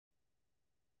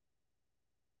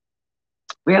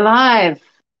We're live.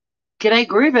 G'day,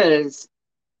 Groovers.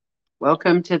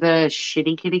 Welcome to the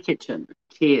Shxtty Kxtty Kxtchen.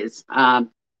 Cheers.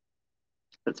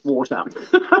 It's water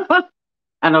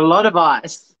and a lot of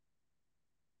ice.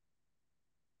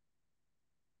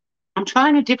 I'm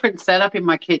trying a different setup in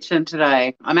my kitchen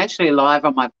today. I'm actually live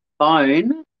on my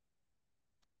phone.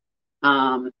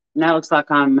 Now it looks like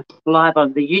I'm live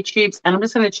on the YouTubes, and I'm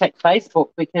just going to check Facebook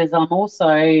because I'm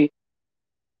also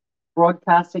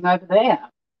broadcasting over there.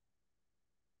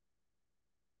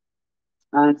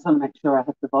 I just want to make sure I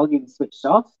have the volume switched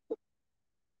off.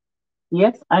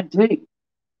 Yes, I do.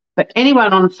 But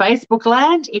anyone on Facebook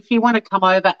land, if you want to come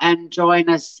over and join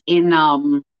us in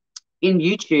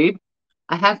YouTube,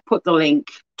 I have put the link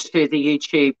to the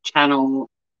YouTube channel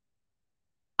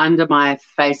under my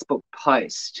Facebook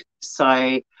post. So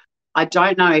I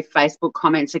don't know if Facebook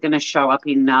comments are going to show up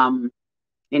in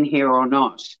here or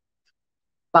not.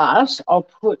 But I'll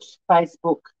put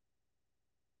Facebook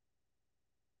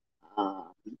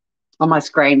on my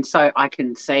screen so I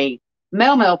can see.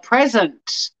 Mel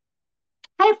present.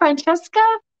 Hey, Francesca.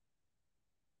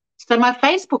 So my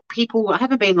Facebook people, I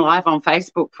haven't been live on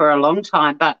Facebook for a long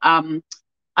time, but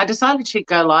I decided to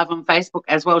go live on Facebook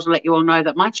as well to let you all know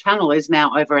that my channel is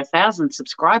now over 1,000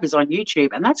 subscribers on YouTube,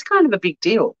 and that's kind of a big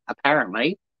deal,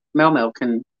 apparently. Mel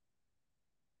can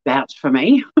vouch for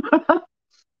me.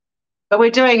 But we're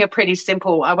doing a pretty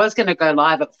simple, I was going to go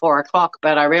live at 4 o'clock,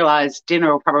 but I realised dinner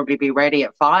will probably be ready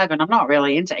at 5, and I'm not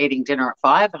really into eating dinner at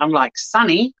 5. I'm like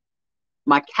Sunny,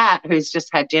 my cat, who's just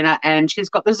had dinner, and she's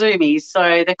got the zoomies,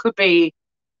 so there could be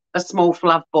a small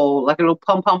fluff ball, like a little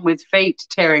pom-pom with feet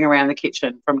tearing around the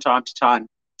kitchen from time to time.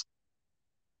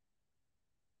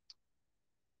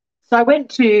 So I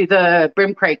went to the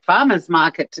Bream Creek Farmers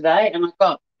Market today, and I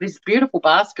got this beautiful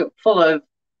basket full of,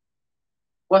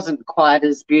 wasn't quite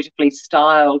as beautifully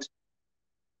styled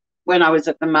when I was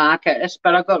at the market,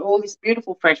 but I got all this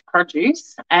beautiful fresh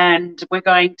produce, and we're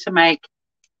going to make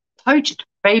poached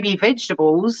baby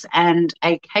vegetables and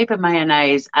a caper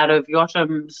mayonnaise out of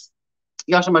Yotam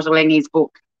Ottolenghi's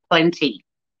book, Plenty.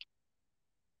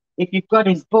 If you've got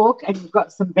his book and you've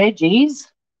got some veggies,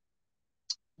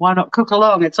 why not cook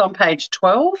along? It's on page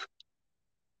 12.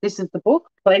 This is the book,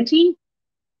 Plenty.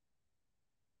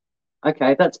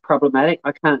 Okay, that's problematic.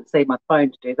 I can't see my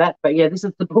phone to do that. But yeah, this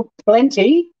is the book,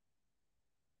 Plenty.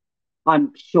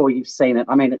 I'm sure you've seen it.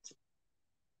 I mean,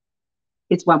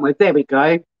 it's one word. There we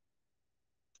go.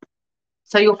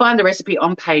 So you'll find the recipe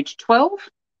on page 12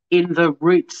 in the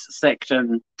roots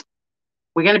section.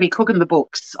 We're going to be cooking the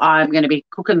books. I'm going to be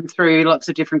cooking through lots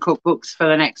of different cookbooks for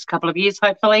the next couple of years,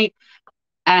 hopefully.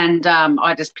 And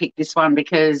I just picked this one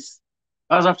because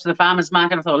I was off to the farmer's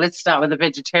market. I thought, let's start with a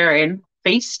vegetarian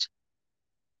feast.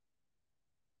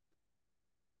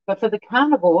 But for the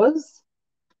carnivores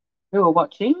who are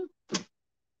watching,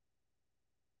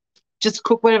 just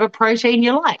cook whatever protein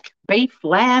you like. Beef,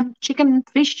 lamb, chicken,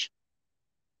 fish.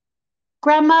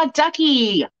 Grandma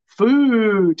Ducky,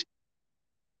 food.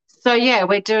 So, yeah,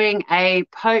 we're doing a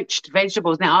poached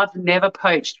vegetables. Now, I've never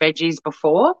poached veggies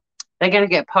before. They're going to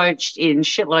get poached in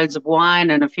shitloads of wine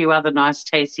and a few other nice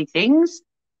tasty things.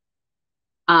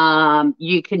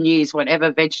 You can use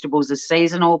whatever vegetables are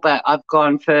seasonal, but I've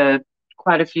gone for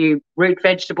quite a few root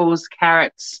vegetables,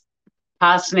 carrots,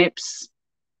 parsnips.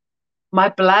 My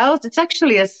blouse, it's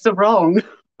actually a sarong.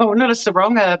 Oh, not a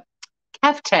sarong, a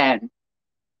caftan.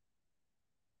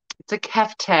 It's a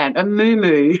caftan, a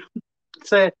muumuu.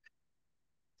 It's a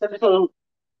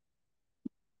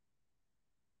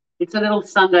little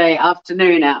Sunday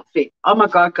afternoon outfit. Oh my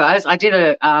God, guys, I did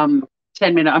a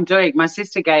 10-minute. My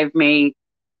sister gave me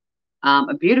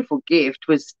a beautiful gift,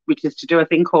 which is to do a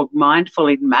thing called Mindful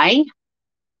in May.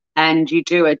 And you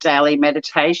do a daily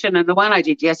meditation. And the one I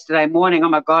did yesterday morning, oh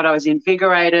my God, I was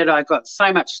invigorated. I got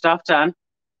so much stuff done.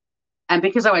 And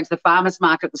because I went to the farmer's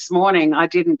market this morning, I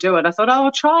didn't do it. I thought, oh,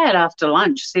 I'll try it after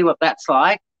lunch, see what that's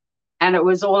like. And it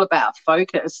was all about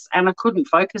focus, and I couldn't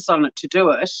focus on it to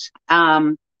do it.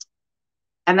 And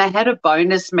they had a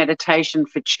bonus meditation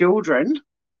for children,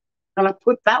 and I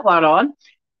put that one on,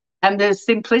 and the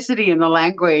simplicity in the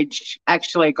language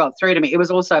actually got through to me. It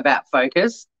was also about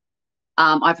focus.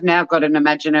 I've now got an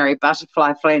imaginary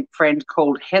butterfly friend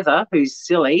called Heather, who's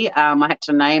silly. I had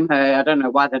to name her. I don't know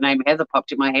why the name Heather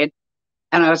popped in my head.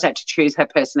 And I was had to choose her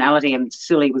personality, and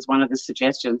silly was one of the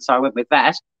suggestions, so I went with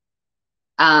that.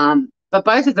 But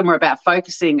both of them were about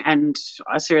focusing, and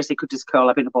I seriously could just curl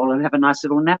up in a ball and have a nice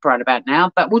little nap right about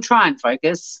now. But we'll try and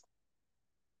focus.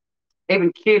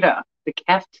 Even cuter, the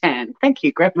caftan. Thank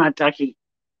you, Grandma Ducky.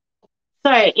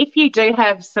 So if you do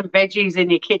have some veggies in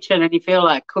your kitchen and you feel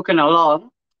like cooking along,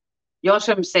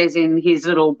 Yotam says in his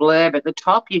little blurb at the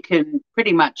top, you can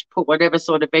pretty much put whatever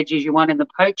sort of veggies you want in the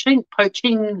poaching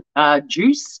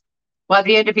juice. By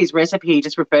the end of his recipe, he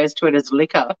just refers to it as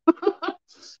liquor.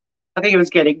 I think he was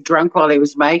getting drunk while he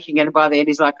was making it, and by the end,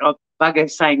 he's like, "Oh, bugger,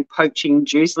 saying poaching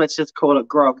juice. Let's just call it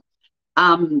grog."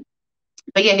 Um,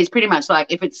 but yeah, he's pretty much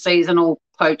like, if it's seasonal,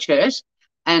 poach it.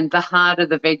 And the harder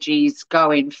the veggies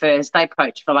go in first, they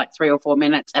poach for like 3 or 4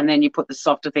 minutes, and then you put the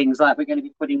softer things, like we're going to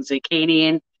be putting zucchini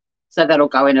in, so that'll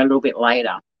go in a little bit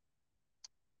later.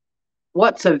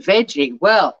 What's a veggie?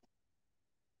 Well,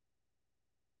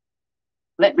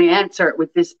 let me answer it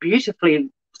with this beautifully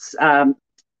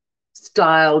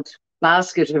styled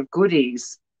basket of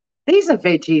goodies. These are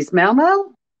veggies,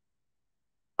 Mel.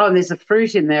 Oh, and there's a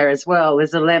fruit in there as well.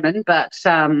 There's a lemon, but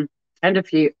and a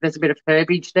few. There's a bit of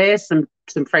herbage there. Some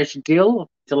fresh dill,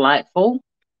 delightful.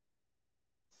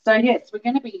 So yes, we're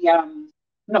going to be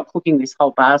not cooking this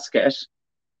whole basket,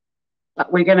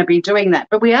 but we're going to be doing that.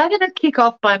 But we are going to kick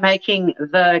off by making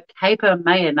the caper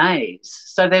mayonnaise.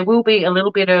 So there will be a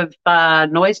little bit of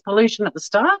noise pollution at the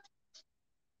start.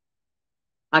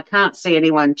 I can't see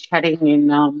anyone chatting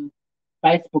in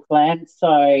Facebook land,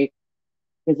 so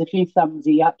there's a few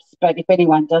thumbsy ups. But if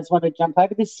anyone does want to jump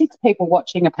over, there's 6 people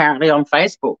watching apparently on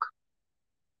Facebook.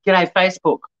 G'day,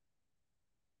 Facebook.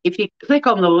 If you click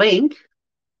on the link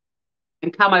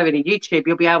and come over to YouTube,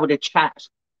 you'll be able to chat.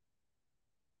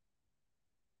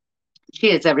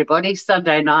 Cheers, everybody.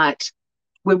 Sunday night.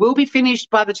 We will be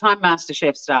finished by the time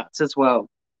MasterChef starts as well.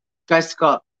 Go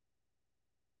Scott.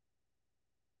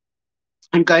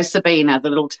 And go Sabina, the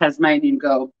little Tasmanian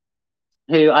girl,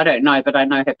 who I don't know, but I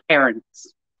know her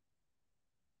parents.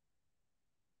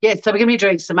 Yeah, so we're going to be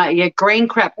doing some green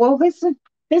crap. Well,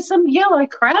 there's some yellow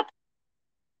crap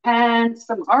and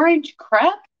some orange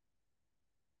crap.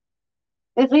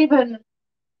 There's even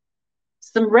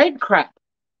some red crap.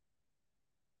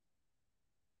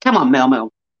 Come on,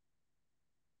 Mel.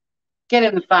 Get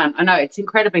in the fun. I know it's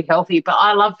incredibly healthy, but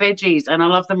I love veggies and I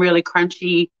love them really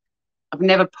crunchy. I've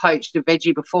never poached a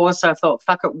veggie before, so I thought,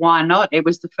 fuck it, why not? It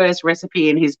was the first recipe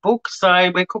in his book,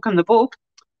 so we're cooking the book.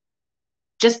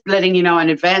 Just letting you know in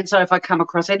advance, so if I come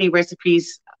across any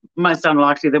recipes, most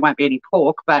unlikely there won't be any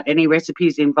pork, but any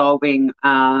recipes involving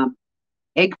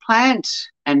eggplant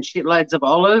and shitloads of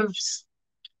olives,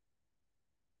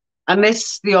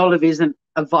 unless the olive isn't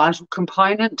a vital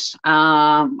component,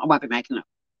 I won't be making it.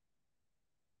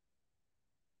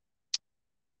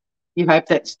 You hope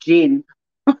that's gin.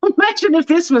 Imagine if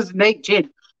this was neat gin.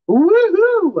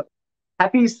 Woohoo!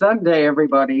 Happy Sunday,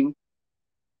 everybody.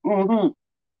 Mm-hmm.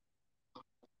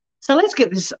 So let's get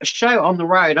this show on the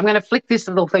road. I'm going to flick this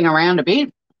little thing around a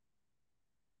bit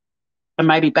and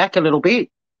maybe back a little bit.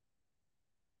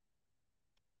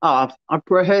 Oh, I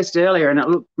rehearsed earlier and it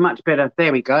looked much better.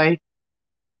 There we go.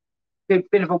 Bit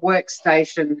of a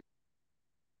workstation.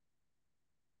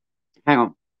 Hang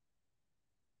on.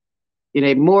 You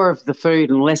need more of the food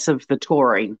and less of the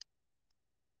touring.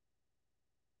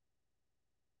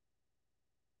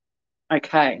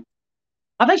 Okay.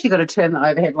 I've actually got to turn the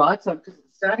overhead lights on because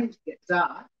it's starting to get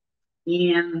dark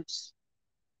and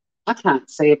I can't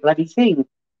see a bloody thing.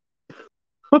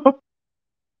 Hey,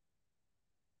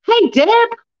 Deb.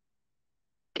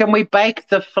 Can we bake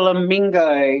the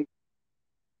flamingo?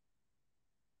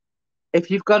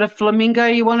 If you've got a flamingo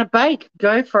you want to bake,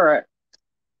 go for it.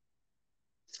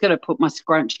 Just got to put my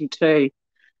scrunchie too.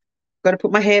 Got to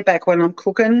put my hair back when I'm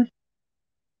cooking.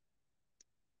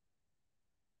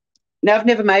 Now, I've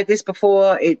never made this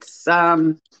before. It's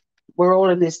we're all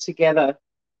in this together.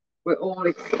 We're all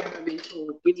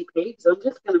experimental guinea pigs. I'm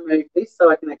just going to move this so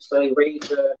I can actually read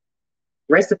the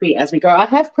recipe as we go. I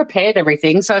have prepared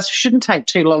everything, so it shouldn't take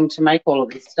too long to make all of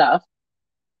this stuff.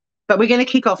 But we're going to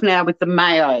kick off now with the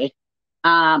mayo.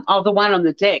 The one on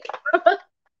the deck.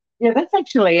 Yeah, that's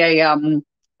actually a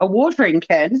watering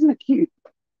can. Isn't it cute?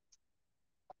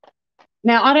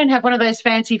 Now, I don't have one of those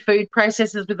fancy food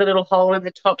processors with a little hole in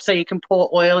the top so you can pour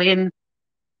oil in.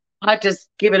 I just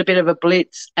give it a bit of a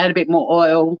blitz, add a bit more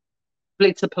oil,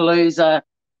 blitz-a-palooza.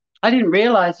 I didn't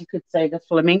realise you could see the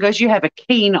flamingos. You have a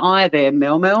keen eye there,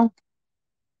 Mel.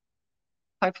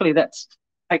 Hopefully that's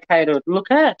okay to look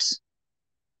at.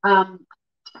 But,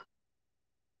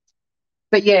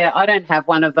 yeah, I don't have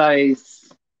one of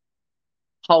those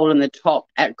hole in the top,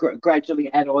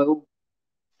 gradually add oil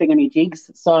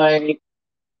thingamajiggies. So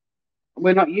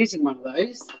we're not using one of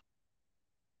those.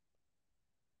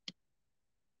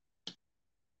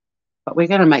 But we're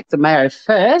going to make the mayo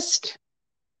first.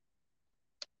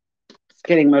 Just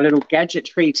getting my little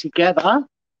gadgetry together.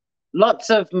 Lots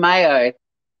of mayo.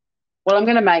 Well, I'm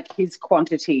going to make his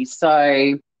quantity,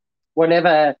 so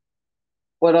whatever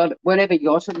whatever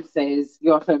Yotam says,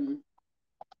 Yotam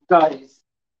goes.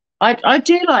 I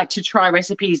do like to try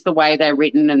recipes the way they're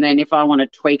written, and then if I want to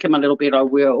tweak them a little bit, I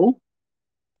will.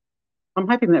 I'm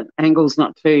hoping that angle's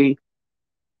not too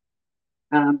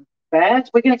bad.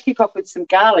 We're going to kick off with some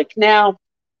garlic. Now,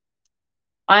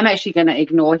 I'm actually going to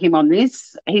ignore him on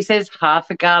this. He says half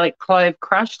a garlic clove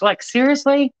crushed. Like,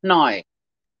 seriously? No. It's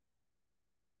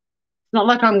not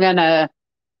like I'm going to,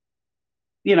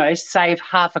 save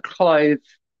half a clove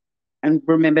and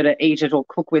remember to eat it or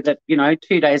cook with it,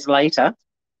 2 days later.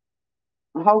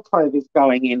 The whole clove is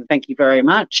going in. Thank you very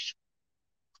much.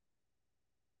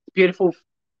 Beautiful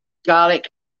garlic.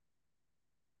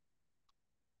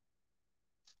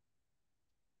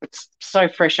 It's so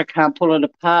fresh I can't pull it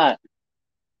apart.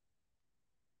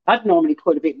 I'd normally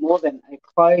put a bit more than a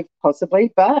clove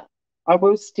possibly, but I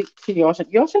will stick to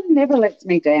Yotam. Yotam never lets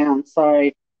me down, so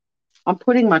I'm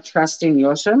putting my trust in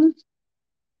Yotam,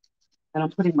 and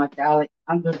I'm putting my garlic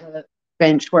under the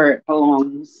bench where it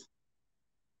belongs.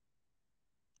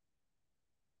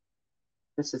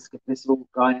 Let's just get this little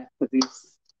guy out for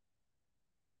this.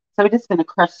 So we're just going to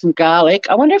crush some garlic.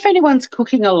 I wonder if anyone's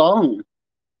cooking along.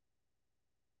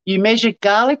 You measure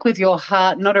garlic with your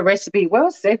heart, not a recipe. Well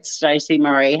said, Stacey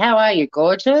Marie. How are you,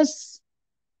 gorgeous?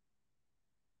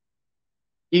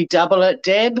 You double it,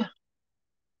 Deb.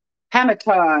 Hammer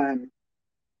time.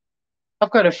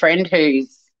 I've got a friend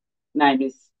whose name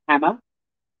is Hammer.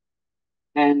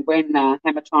 And when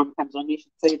hammer time comes on, you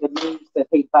should see the moves that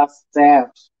he busts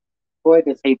out. Boy,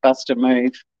 does he bust a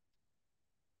move.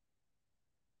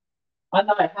 I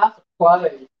know, half a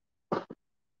clove.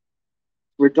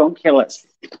 Redonkulous.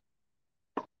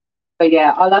 But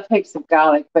yeah, I love heaps of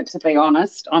garlic, but to be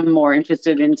honest, I'm more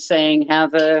interested in seeing how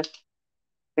the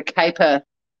caper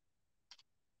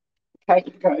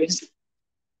goes.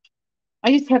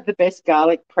 I used to have the best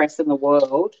garlic press in the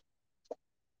world.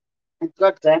 And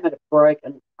God damn it, it broke,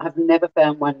 and I've never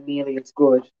found one nearly as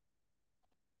good.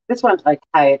 This one's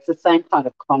okay. It's the same kind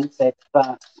of concept,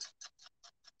 but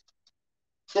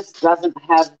just doesn't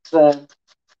have the...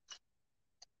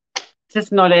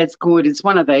 just not as good. It's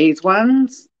one of these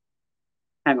ones.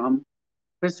 Hang on.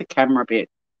 Where's the camera bit?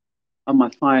 On my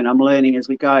phone. I'm learning as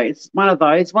we go. It's one of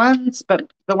those ones,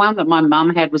 but the one that my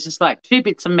mum had was just like 2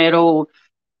 bits of metal,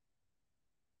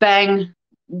 bang,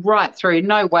 right through,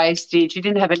 no wastage. You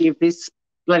didn't have any of this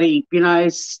bloody,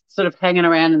 sort of hanging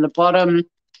around in the bottom.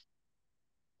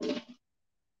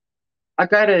 I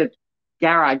go to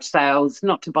garage sales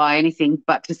not to buy anything,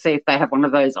 but to see if they have one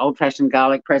of those old-fashioned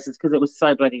garlic presses because it was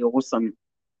so bloody awesome.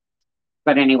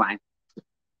 But anyway,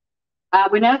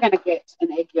 we're now going to get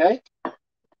an egg yolk,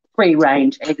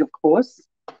 free-range egg, of course.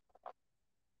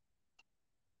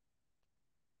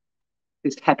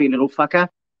 This happy little fucker.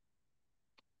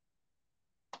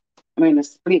 I'm going to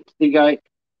split the yolk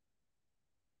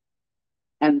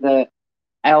and the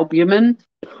albumin,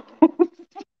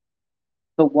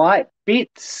 the white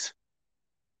bits.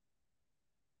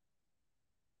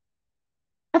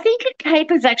 I think a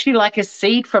caper is actually like a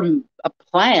seed from a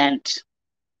plant.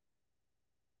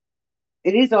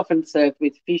 It is often served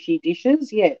with fishy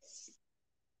dishes, yes.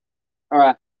 All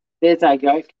right, there's our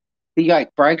yolk. The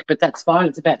yolk broke, but that's fine.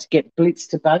 It's about to get blitzed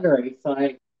to buggery.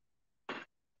 So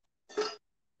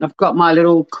I've got my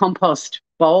little compost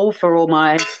bowl for all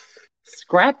my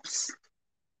scraps.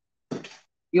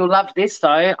 You'll love this,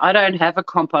 though. I don't have a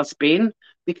compost bin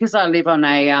because I live on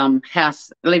a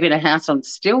live in a house on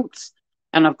stilts,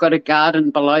 and I've got a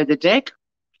garden below the deck,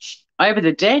 over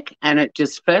the deck, and it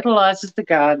just fertilizes the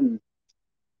garden.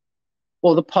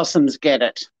 Or the possums get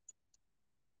it.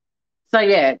 So,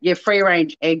 yeah, your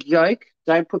free-range egg yolk.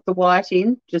 Don't put the white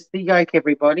in, just the yolk,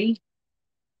 everybody.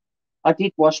 I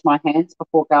did wash my hands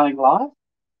before going live.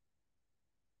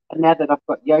 And now that I've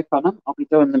got yolk on them, I'll be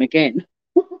doing them again.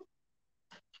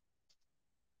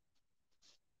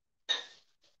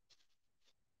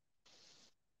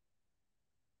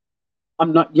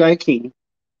 I'm not yolking.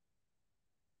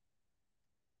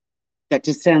 That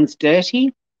just sounds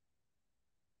dirty.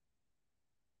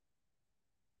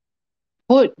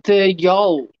 Put the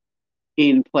yolk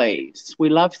in, please. We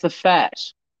love the fat.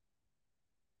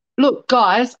 Look,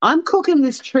 guys, I'm cooking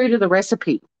this true to the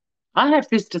recipe. I have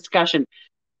this discussion.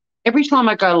 Every time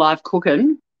I go live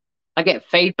cooking, I get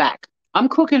feedback. I'm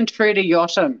cooking true to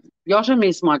Yotam. Yotam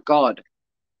is my god.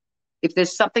 If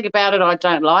there's something about it I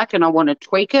don't like and I want to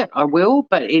tweak it, I will,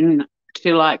 but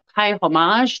to pay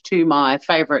homage to my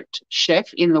favourite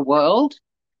chef in the world,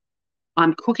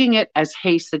 I'm cooking it as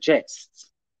he suggests.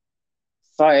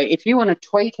 So if you want to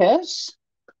tweak it,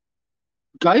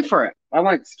 go for it. I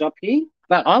won't stop you,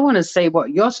 but I want to see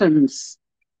what Yotam's,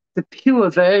 the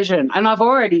pure version. And I've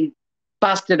already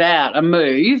bust it out and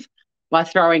move by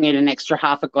throwing in an extra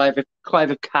half a clove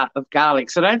of cut of garlic.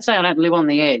 So don't say I don't live on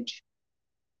the edge.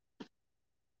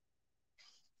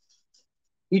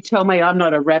 You tell me I'm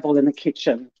not a rebel in the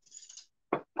kitchen.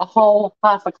 A whole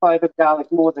half a clove of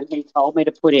garlic more than he told me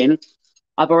to put in.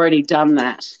 I've already done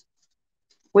that.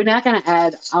 We're now going to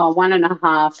add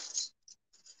 1.5.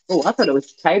 Oh, I thought it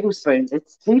was tablespoons.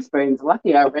 It's teaspoons.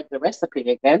 Lucky I read the recipe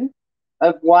again.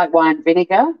 Of white wine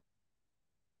vinegar.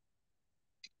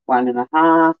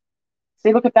 1.5.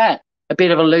 See, look at that. A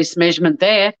bit of a loose measurement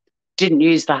there. Didn't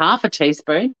use the half a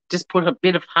teaspoon. Just put a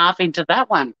bit of half into that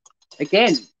one.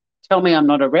 Again, tell me I'm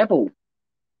not a rebel.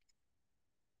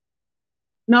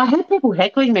 No, I had people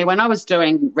heckling me when I was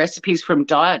doing recipes from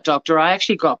Diet Doctor. I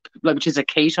actually got, which is a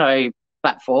keto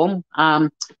platform. I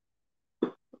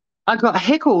got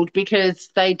heckled because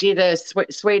they did a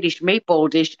Swedish meatball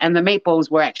dish and the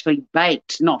meatballs were actually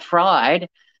baked, not fried.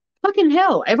 Fucking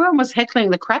hell, everyone was heckling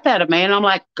the crap out of me. And I'm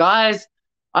like, guys,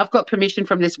 I've got permission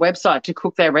from this website to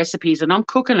cook their recipes and I'm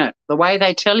cooking it the way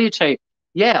they tell you to.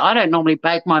 Yeah, I don't normally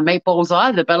bake my meatballs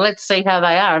either, but let's see how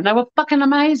they are. And they were fucking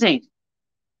amazing.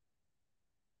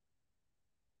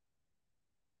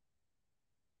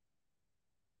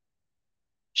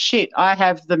 Shit, I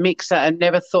have the mixer and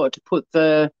never thought to put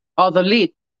the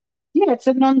lid. Yeah, it's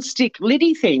a non-stick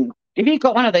liddy thing. Have you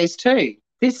got one of these too?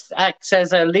 This acts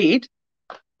as a lid,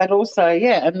 but also,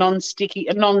 yeah, a non-sticky,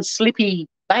 a non-slippy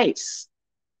base.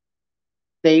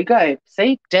 There you go.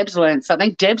 See, Deb's learned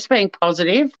something. Deb's being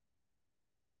positive.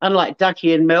 Unlike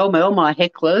Ducky and Mel, my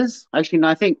hecklers. Actually, no,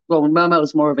 I think, well,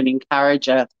 Mel's more of an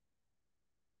encourager.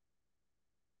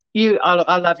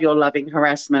 I love your loving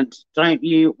harassment. Don't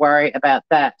you worry about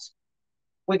that.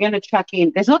 We're going to chuck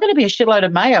in. There's not going to be a shitload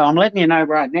of mayo. I'm letting you know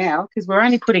right now because we're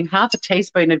only putting half a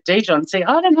teaspoon of Dijon. See,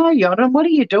 I don't know, Yotam. What are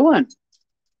you doing?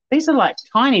 These are like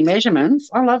tiny measurements.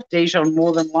 I love Dijon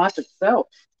more than life itself.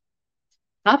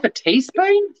 Half a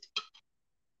teaspoon?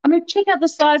 I mean, check out the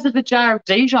size of the jar of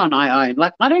Dijon I own.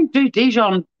 Like, I don't do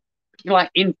Dijon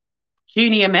like in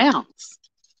puny amounts.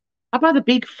 I buy the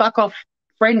big fuck off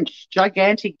French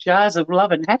gigantic jars of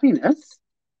love and happiness.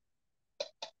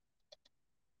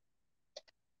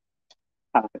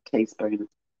 Half a teaspoon.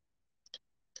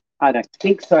 I don't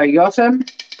think so, Yotam.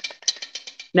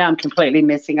 Now I'm completely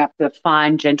messing up the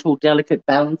fine, gentle, delicate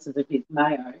balances of his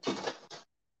mayo.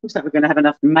 Looks like we're going to have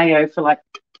enough mayo for like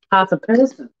half a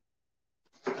person.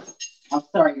 I'm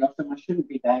sorry, Yotam, I shouldn't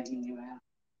be bagging you out.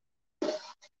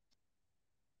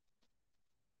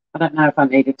 I don't know if I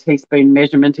need a teaspoon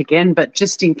measurement again, but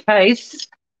just in case,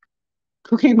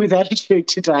 cooking with attitude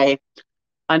today.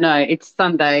 I know, it's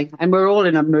Sunday and we're all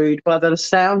in a mood by the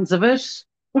sounds of it.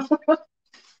 We're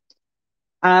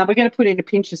going to put in a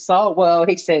pinch of salt. Well,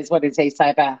 he says, what does he say,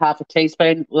 about half a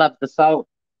teaspoon? Love the salt.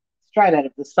 Straight out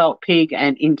of the salt pig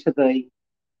and into the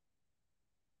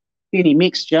puny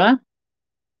mixture.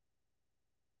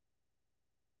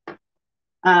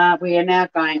 We are now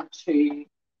going to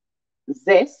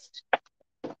zest.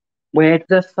 Where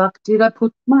the fuck did I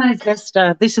put my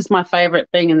zester? This is my favourite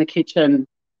thing in the kitchen.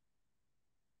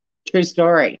 True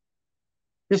story.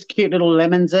 This cute little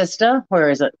lemon zester.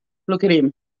 Where is it? Look at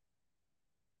him.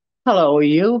 Hello,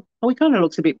 you. Oh, he kind of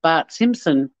looks a bit Bart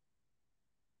Simpson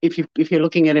if you're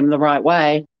looking at him the right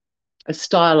way. A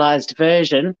stylized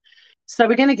version. So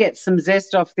we're going to get some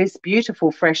zest off this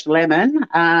beautiful fresh lemon.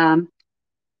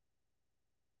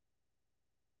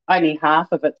 Only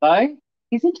half of it though.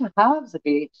 He's into halves a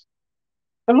bit.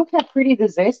 But look how pretty the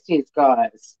zest is,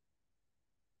 guys.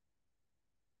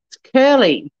 It's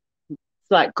curly.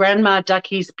 It's like Grandma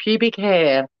Ducky's pubic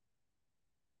hair.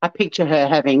 I picture her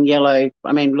having yellow.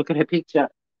 I mean, look at her picture.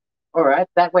 All right,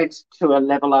 that went to a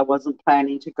level I wasn't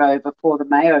planning to go before the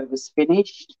mayo was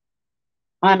finished.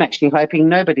 I'm actually hoping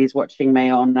nobody's watching me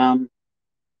on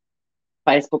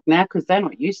Facebook now because they're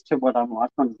not used to what I'm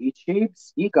like on YouTube.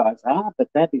 You guys are, but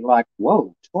they'd be like,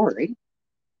 whoa, Tori.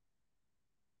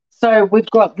 So we've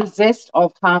got the zest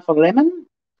of half a lemon.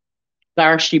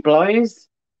 There she blows.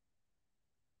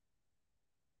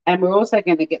 And we're also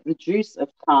going to get the juice of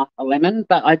half a lemon,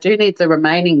 but I do need the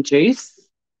remaining juice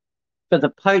for the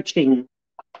poaching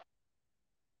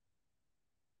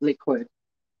liquid.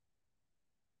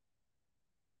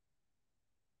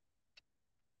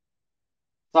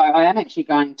 So I am actually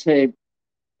going to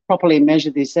properly measure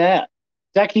this out.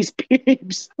 Ducky's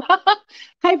pubes.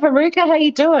 Hey, Veruca, how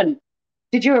you doing?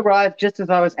 Did you arrive just as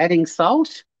I was adding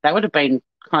salt? That would have been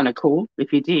kind of cool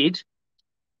if you did.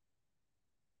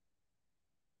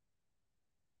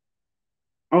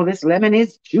 Oh, this lemon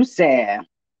is juicy.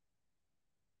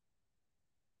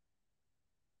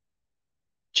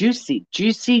 Juicy,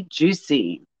 juicy,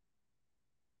 juicy.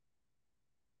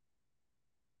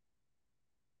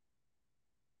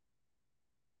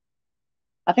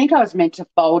 I think I was meant to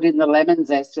fold in the lemon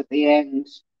zest at the end,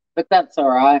 but that's all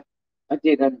right. I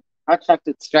didn't. I chucked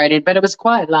it straight in, but it was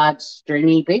quite large,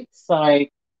 stringy bits, so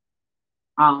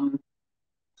um,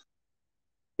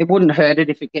 it wouldn't hurt it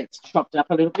if it gets chopped up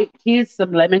a little bit. Here's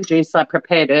some lemon juice I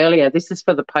prepared earlier. This is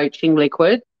for the poaching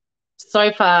liquid.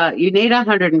 So far, you need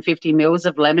 150 mils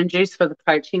of lemon juice for the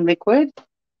poaching liquid.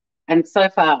 And so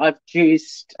far, I've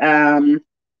juiced one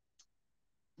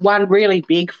really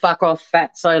big fuck off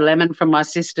fatso lemon from my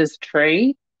sister's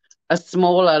tree, a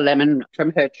smaller lemon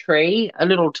from her tree, a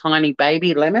little tiny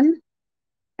baby lemon,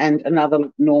 and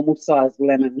another normal sized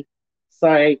lemon.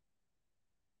 So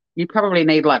you probably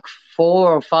need like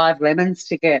 4 or 5 lemons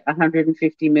to get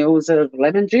 150 mils of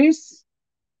lemon juice.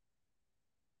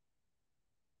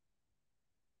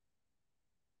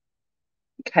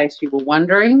 In case you were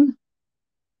wondering,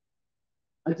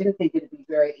 I didn't think it'd be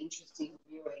very interesting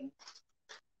viewing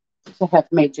to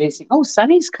have me juicing. Oh,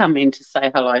 Sunny's come in to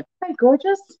say hello. Hey,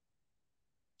 gorgeous.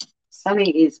 Sunny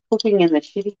is cooking in the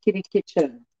Shxtty Kxtty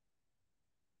Kxtchen.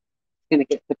 Going to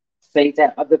get the seeds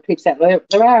out of the pips out.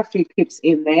 There are a few pips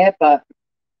in there, but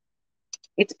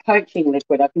it's poaching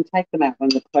liquid. I can take them out when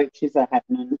the poaches are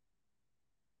happening.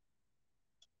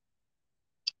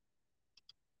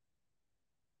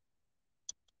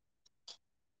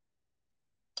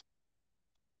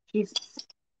 Jesus.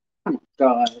 Come on,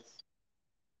 guys.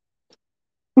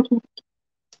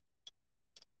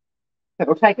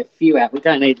 We'll take a few out. We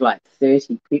don't need like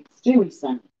 30 pips, do we,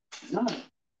 Sunny? No.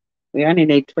 We only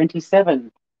need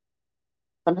 27.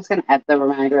 I'm just going to add the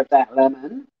remainder of that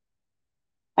lemon.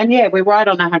 And yeah, we're right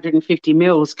on 150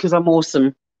 mils because I'm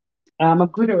awesome. I'm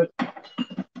good at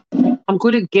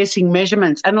guessing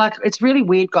measurements. And like, it's really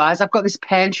weird, guys. I've got this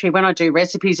pantry. When I do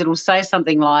recipes, it'll say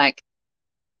something like,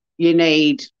 you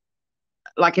need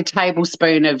like a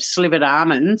tablespoon of slivered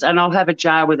almonds, and I'll have a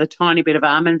jar with a tiny bit of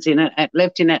almonds in it,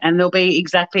 left in it, and there'll be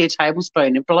exactly a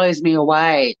tablespoon. It blows me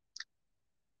away.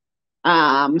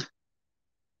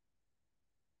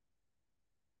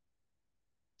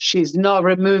 She's not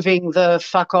removing the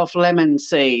fuck off lemon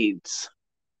seeds.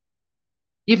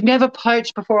 You've never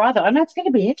poached before either. I know it's going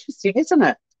to be interesting, isn't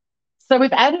it? So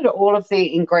we've added all of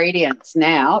the ingredients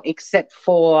now, except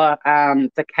for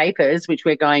the capers, which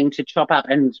we're going to chop up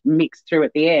and mix through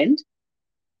at the end.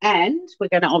 And we're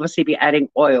going to obviously be adding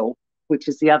oil, which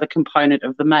is the other component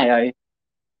of the mayo.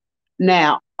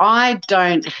 Now, I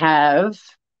don't have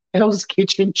Hell's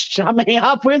Kitchen shut me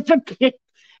up with the pit.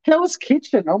 Hell's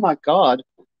Kitchen, oh my God.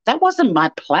 That wasn't my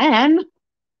plan.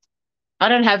 I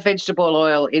don't have vegetable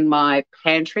oil in my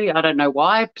pantry. I don't know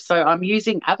why. So I'm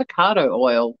using avocado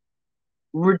oil.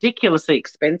 Ridiculously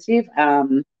expensive.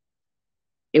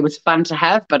 It was fun to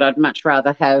have, but I'd much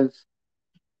rather have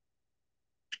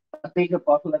a bigger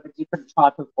bottle of a different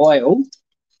type of oil.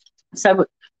 So,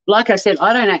 like I said,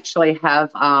 I don't actually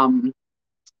have one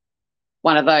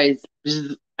of those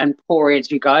and pour as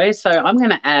you go. So I'm going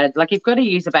to add, like, you've got to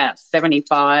use about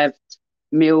 75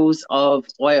 mils of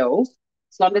oil.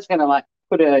 So I'm just going to like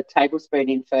put a tablespoon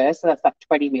in first. So that's like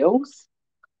 20 mils.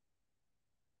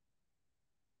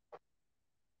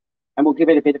 And we'll give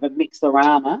it a bit of a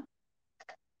mixorama.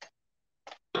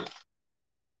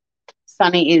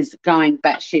 Sunny is going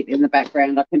batshit in the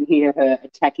background. I can hear her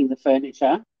attacking the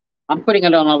furniture. I'm putting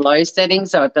it on a low setting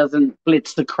so it doesn't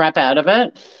blitz the crap out of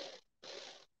it.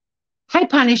 Hey,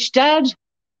 Punish Dad.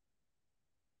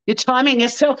 You're timing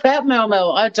yourself out,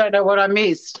 Mel. I don't know what I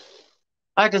missed.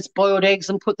 I just boiled eggs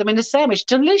and put them in a sandwich.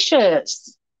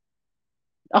 Delicious.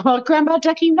 Oh, Grandma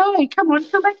Ducky, no. Come on,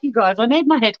 come back, you guys. I need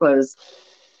my hecklers.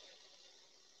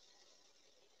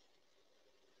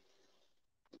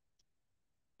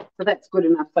 So that's good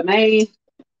enough for me.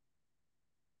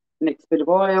 Next bit of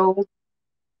oil.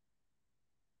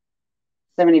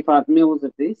 75 mils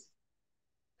of this.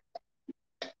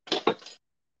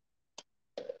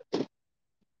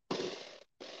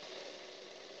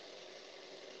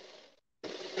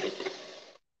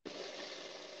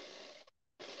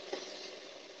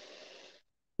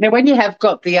 Now, when you have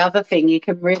got the other thing, you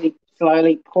can really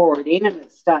slowly pour it in and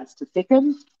it starts to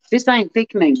thicken. This ain't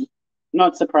thickening,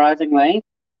 not surprisingly.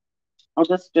 I'll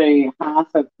just do half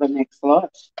of the next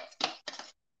lot.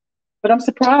 But I'm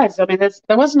surprised. I mean,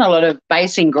 there wasn't a lot of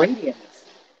base ingredients.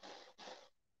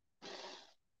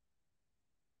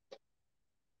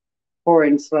 Pour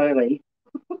in slowly.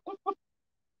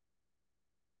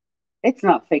 It's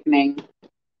not thickening.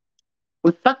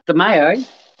 We fucked the mayo.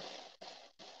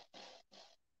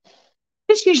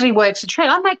 This usually works a treat.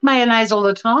 I make mayonnaise all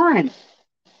the time.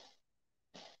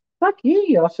 Fuck you,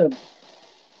 Yotam.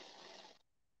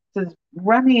 It's as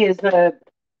runny as a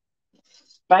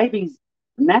baby's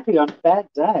nappy on a bad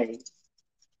day.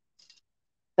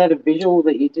 that a visual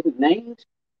that you didn't need?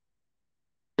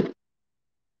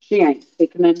 She ain't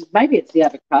thickening. Maybe it's the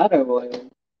avocado oil.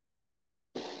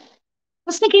 I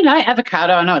was thinking, no,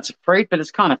 avocado, I know it's a fruit, but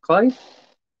it's kind of close.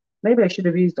 Maybe I should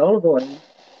have used olive oil.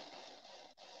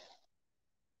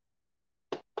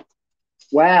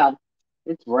 Wow,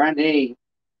 it's runny.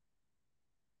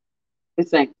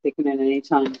 This ain't thickening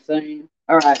anytime soon.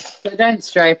 All right, so don't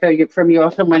stray from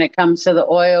Yotam when it comes to the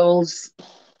oils.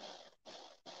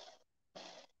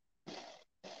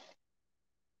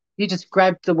 You just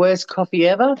grabbed the worst coffee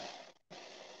ever.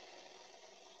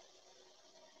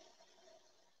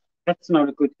 That's not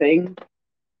a good thing.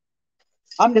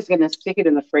 I'm just going to stick it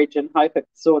in the fridge and hope it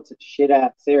sorts its shit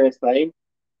out, seriously.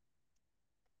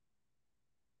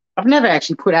 I've never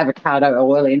actually put avocado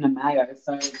oil in a mayo,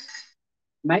 so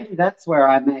maybe that's where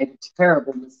I made a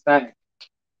terrible mistake.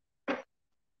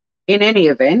 In any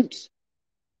event,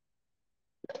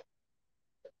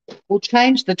 we'll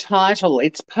change the title.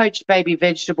 It's poached baby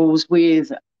vegetables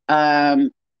with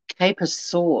caper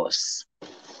sauce.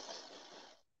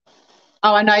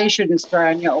 Oh, I know you shouldn't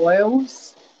spray on your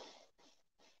oils,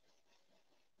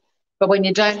 but when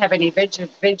you don't have any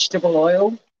vegetable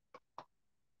oil,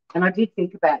 and I did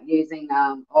think about using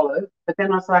olive, but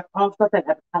then I was like, oh, I've got that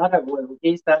avocado oil.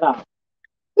 Use that up.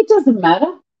 It doesn't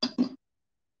matter.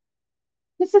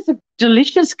 This is a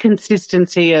delicious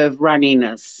consistency of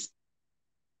runniness.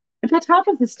 In fact, half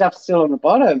of the stuff's still on the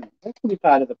bottom. That could be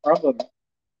part of the problem.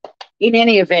 In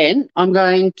any event, I'm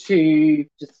going to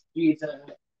just use a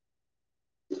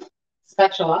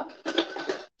spatula.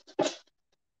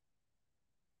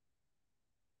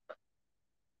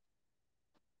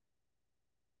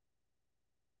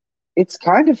 It's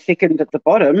kind of thickened at the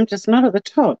bottom, just not at the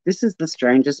top. This is the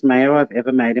strangest mayo I've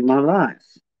ever made in my life.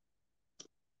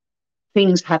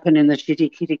 Things happen in the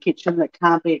Shxtty Kxtty Kxtchen that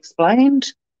can't be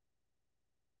explained.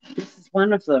 This is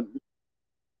one of them.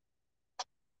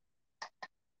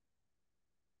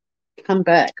 Come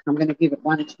back. I'm going to give it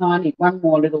one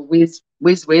more little whiz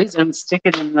and stick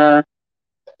it in the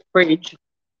fridge.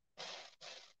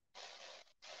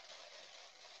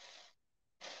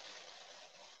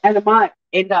 And it might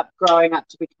end up growing up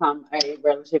to become a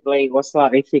relatively or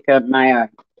slightly thicker mayo.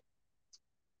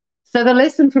 So the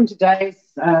lesson from today's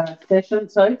session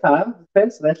so far, the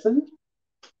first lesson,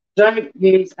 don't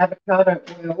use avocado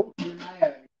oil in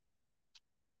mayo.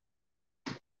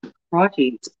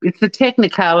 Righty. It's the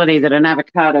technicality that an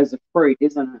avocado is a fruit,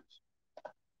 isn't it?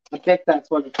 I bet that's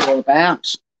what it's all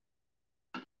about.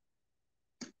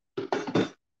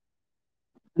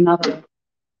 Another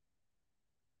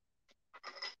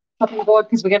chopping board,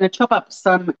 because we're going to chop up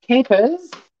some capers,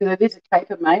 because it is a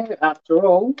caper mayo after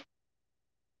all.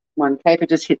 One caper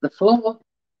just hit the floor.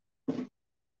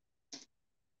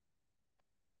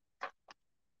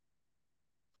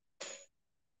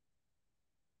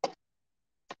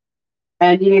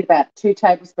 And you need about 2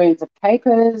 tablespoons of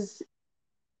capers.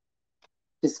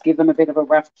 Just give them a bit of a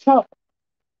rough chop.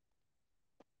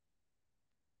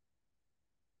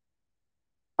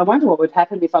 I wonder what would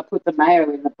happen if I put the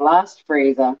mayo in the blast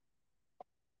freezer.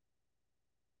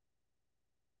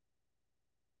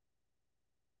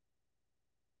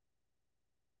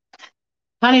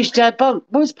 Punish Dad,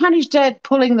 was Punish Dad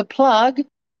pulling the plug?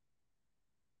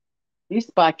 You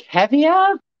buy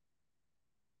caviar?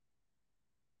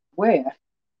 Where?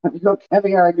 Have you got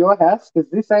caviar in your house? Because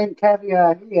this ain't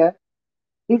caviar here.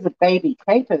 These are baby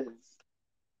capers.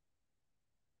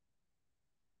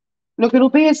 Look, it'll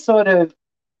be a sort of,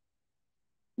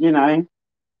 you know,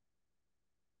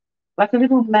 like a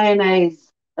little mayonnaise,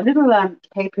 a little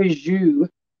caper jus.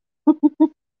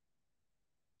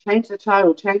 Change the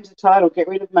title, get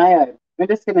rid of mayo. We're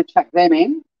just going to chuck them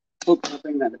in. Oops, I'll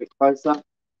bring that a bit closer.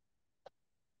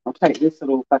 I'll take this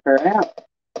little fucker out.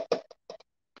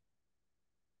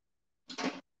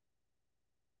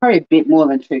 Probably a bit more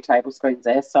than 2 tablespoons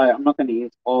there, so I'm not going to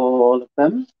use all of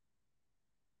them.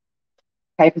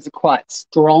 Capers are quite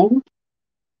strong.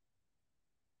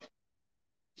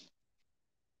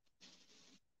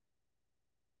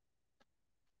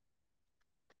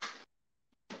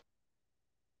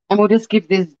 And we'll just give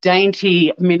this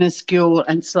dainty, minuscule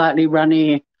and slightly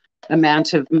runny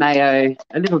amount of mayo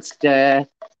a little stir.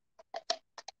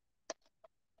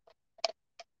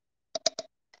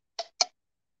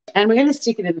 And we're going to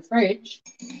stick it in the fridge.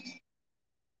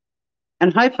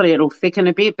 And hopefully it'll thicken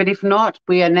a bit. But if not,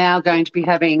 we are now going to be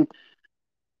having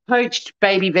poached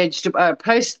vegetables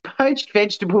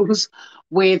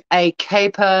with a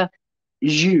caper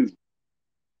jus.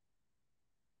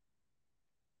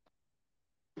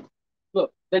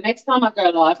 Look, the next time I go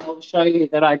live, I'll show you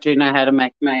that I do know how to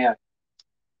make mayo.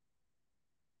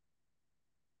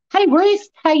 Hey Ruth,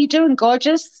 how you doing,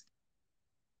 gorgeous?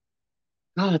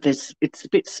 Oh, it's a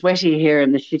bit sweaty here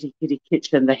in the Shxtty Kxtty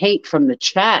kitchen. The heat from the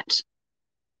chat.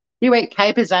 You eat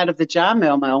capers out of the jar,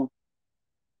 Mel Mel.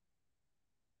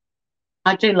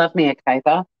 I do love me a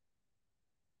caper.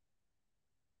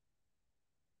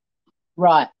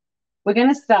 Right. We're going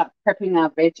to start prepping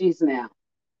our veggies now.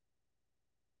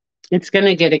 It's going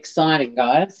to get exciting,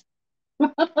 guys.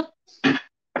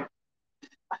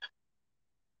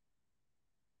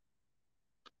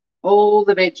 All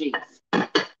the veggies.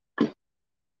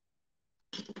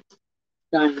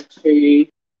 Going to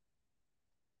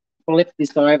flip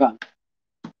this over.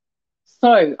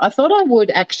 So I thought I would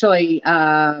actually,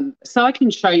 so I can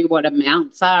show you what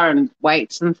amounts are and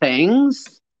weights and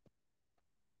things.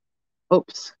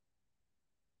 Oops.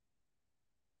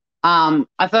 I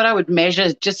thought I would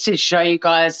measure just to show you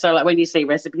guys. So like when you see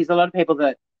recipes, a lot of people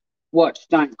that watch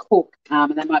don't cook,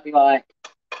 and they might be like,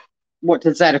 what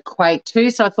does that equate to?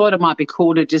 So I thought it might be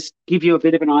cool to just give you a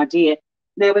bit of an idea.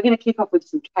 Now we're going to kick off with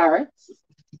some carrots.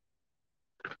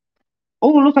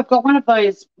 Oh, look, I've got one of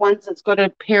those ones that's got a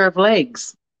pair of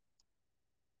legs.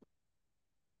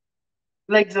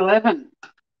 Legs 11.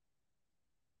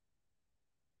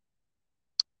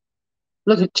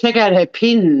 Look, check out her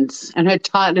pins and her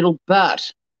tight little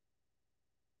butt.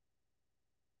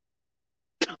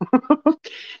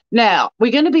 Now,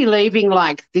 we're going to be leaving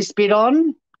like this bit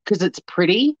on because it's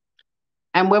pretty.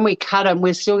 And when we cut them,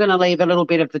 we're still going to leave a little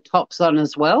bit of the tops on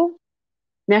as well.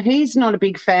 Now, he's not a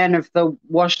big fan of the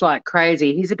wash like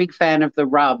crazy. He's a big fan of the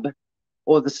rub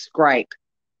or the scrape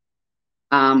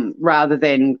rather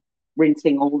than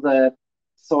rinsing all the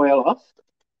soil off.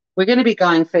 We're going to be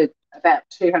going for about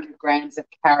 200 grams of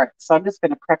carrots. So I'm just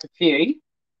going to prep a few.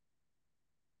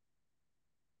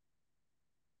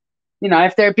 You know,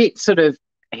 if they're a bit sort of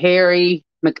hairy,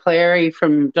 McClary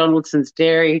from Donaldson's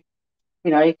Dairy, you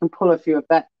know, you can pull a few of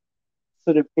that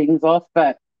sort of things off,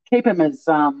 but keep them as,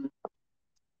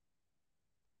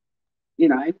 you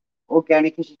know,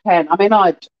 organic as you can. I mean,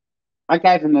 I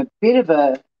gave them a bit of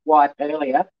a wipe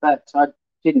earlier, but I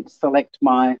didn't select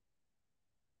my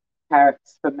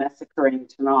carrots for massacring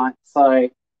tonight. So,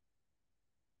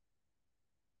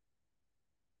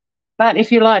 but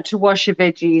if you like to wash your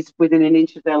veggies within an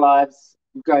inch of their lives,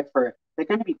 go for it. They're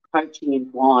going to be poaching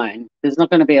in wine. There's not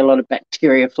going to be a lot of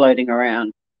bacteria floating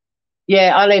around.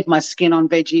 Yeah, I leave my skin on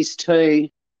veggies too.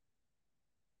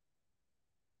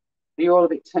 You're all a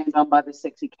bit turned on by the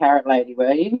sexy carrot lady,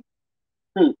 were you?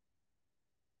 Hmm.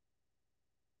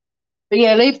 But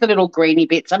yeah, leave the little greeny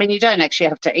bits. I mean, you don't actually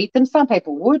have to eat them. Some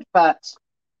people would, but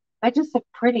they just look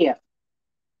prettier.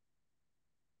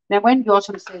 Now, when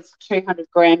Yotam says 200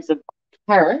 grams of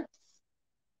carrots,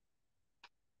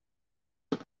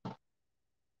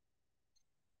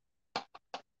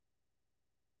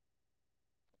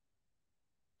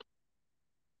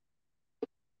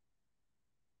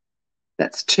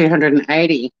 that's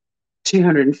 280,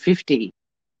 250.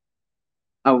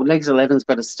 Oh, legs 11's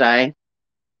got to stay.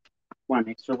 One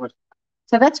extra one.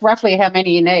 So that's roughly how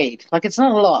many you need. Like, it's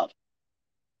not a lot,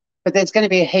 but there's going to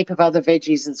be a heap of other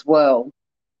veggies as well.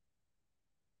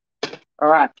 All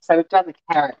right, so we've done the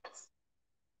carrots.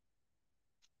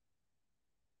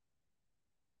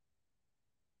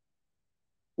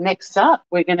 Next up,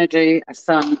 we're going to do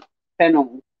some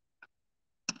fennel.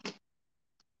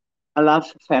 I love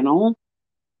fennel.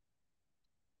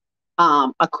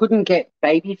 I couldn't get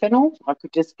baby fennel. I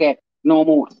could just get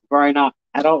normal grown-up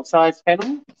adult-sized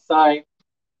fennel. So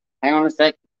hang on a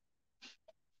sec.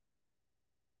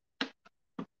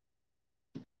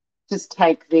 Just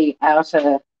take the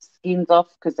outer skins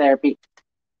off because they're a bit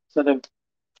sort of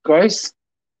gross.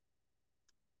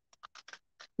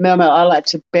 Mel, I like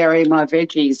to bury my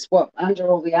veggies, under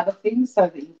all the other things so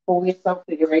that you fool yourself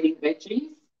that you're eating veggies.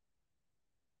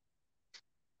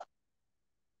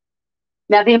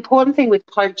 Now, the important thing with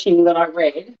poaching that I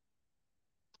read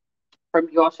from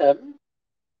Yotam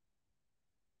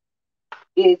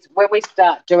is when we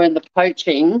start doing the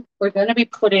poaching, we're going to be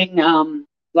putting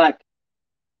like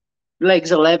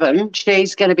legs 11.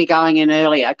 She's going to be going in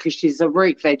earlier because she's a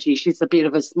root veggie. She's a bit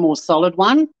of a more solid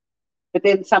one. But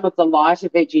then some of the lighter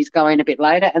veggies go in a bit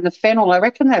later. And the fennel, I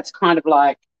reckon that's kind of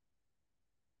like,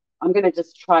 I'm going to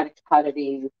just try to cut it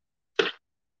in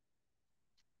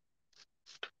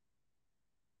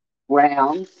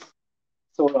rounds,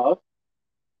 sort of.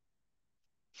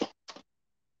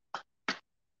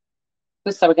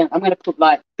 Just so I'm going to put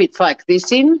like bits like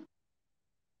this in,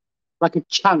 like a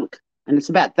chunk, and it's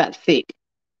about that thick.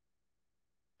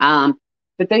 But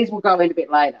these will go in a bit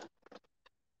later,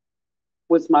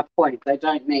 was my point. They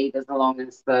don't need as long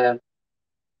as the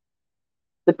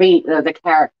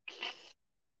carrot.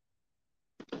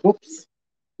 Whoops.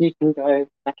 You can go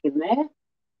back in there.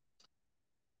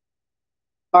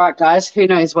 All right, guys, who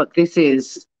knows what this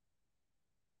is?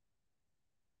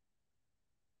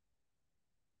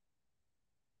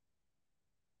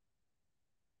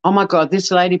 Oh my God,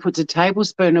 this lady puts a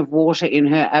tablespoon of water in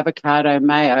her avocado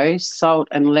mayo, salt,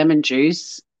 and lemon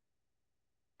juice,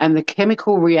 and the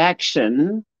chemical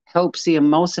reaction helps the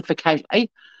emulsification.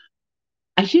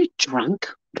 Are you drunk?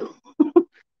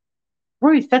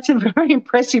 Ruth, that's a very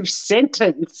impressive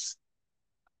sentence.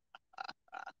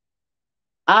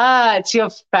 Ah, it's your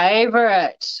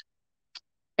favorite.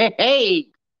 Hey.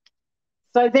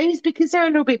 So these, because they're a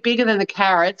little bit bigger than the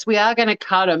carrots, we are going to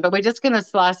cut them, but we're just going to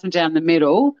slice them down the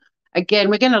middle. Again,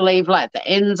 we're going to leave like the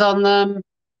ends on them.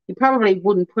 You probably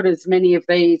wouldn't put as many of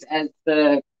these as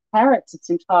the carrots. It's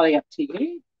entirely up to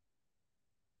you.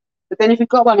 But then if you've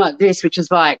got one like this, which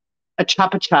is like a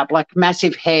chuppa chup, like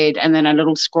massive head and then a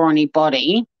little scrawny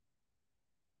body.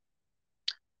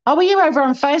 Oh, were you over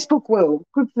on Facebook, Will?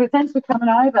 Good. Thanks for coming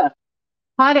over.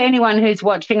 Hi to anyone who's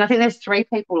watching. I think there's 3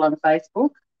 people on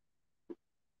Facebook.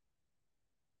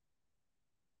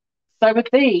 So with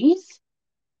these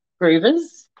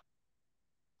groovers,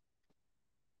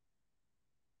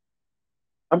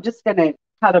 I'm just going to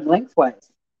cut them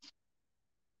lengthways.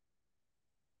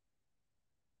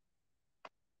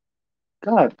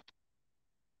 God,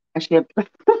 actually,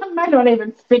 I may not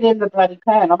even fit in the bloody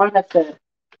pan. I might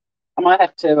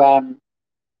have to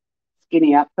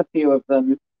skinny up a few of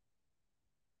them.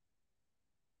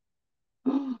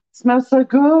 Smells so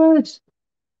good.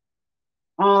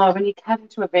 Oh, when you cut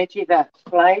into a veggie, that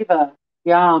flavour,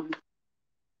 yum.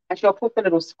 Actually, I'll put the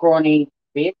little scrawny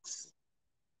bits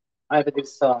over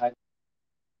this side.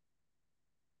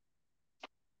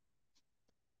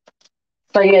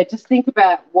 So yeah, just think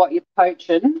about what you're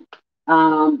poaching,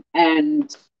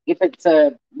 and if it's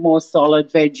a more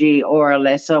solid veggie or a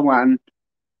lesser one.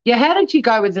 Yeah, how did you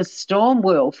go with the storm,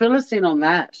 Will? Fill us in on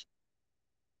that.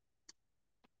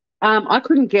 I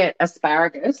couldn't get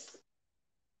asparagus,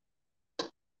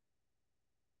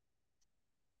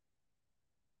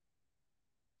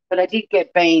 but I did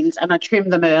get beans, and I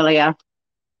trimmed them earlier.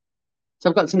 So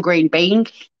I've got some green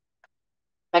beans.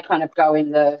 They kind of go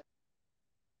in the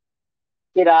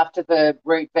bit after the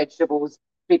root vegetables,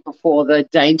 bit before the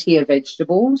daintier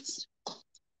vegetables.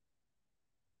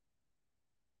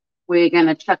 We're going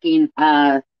to chuck in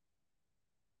a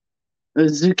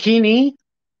zucchini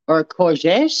or a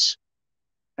courgette,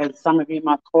 as some of you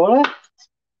might call it.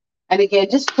 And again,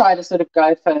 just try to sort of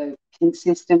go for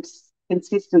consistent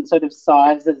sort of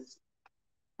sizes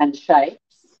and shapes.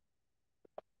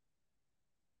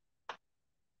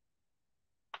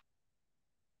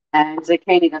 And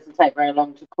zucchini doesn't take very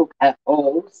long to cook at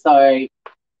all, so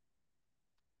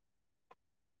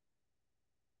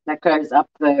that goes up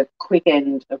the quick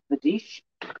end of the dish.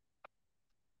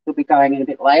 We'll be going in a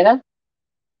bit later.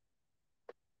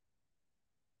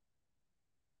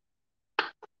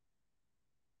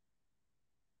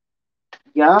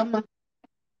 Yum.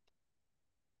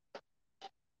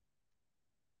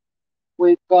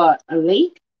 We've got a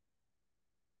leek.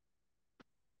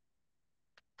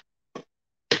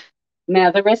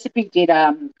 Now, the recipe did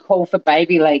call for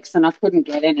baby leeks, and I couldn't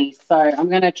get any, so I'm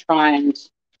going to try and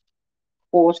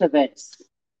quarter this,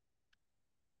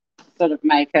 sort of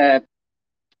make a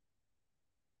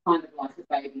kind of like a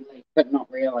baby leek, but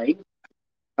not really.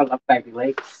 I love baby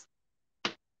leeks.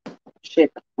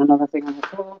 Shit, another thing on the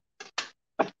floor.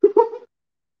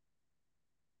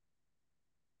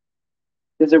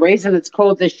 There's a reason it's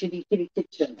called the Shxtty Kxtty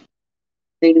Kxtchen.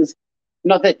 Things,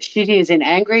 not that shitty is in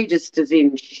angry, just as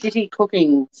in shitty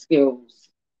cooking skills.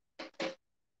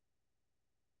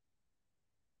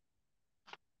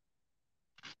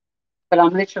 But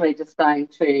I'm literally just going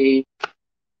to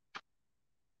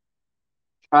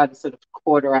try to sort of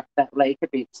quarter up that leek a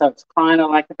bit. So it's kind of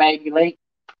like a baby leek,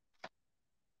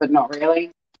 but not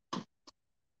really.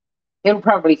 It'll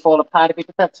probably fall apart a bit,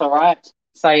 but that's all right.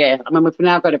 So, yeah, I mean, we've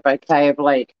now got a bouquet of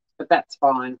leek, but that's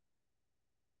fine.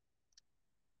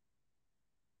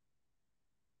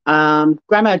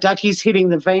 Grandma Ducky's hitting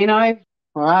the vino.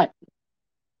 All right.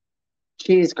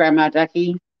 Cheers, Grandma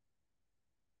Ducky.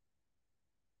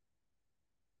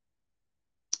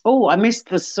 Oh, I missed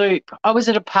the soup. I was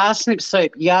at a parsnip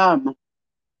soup. Yum.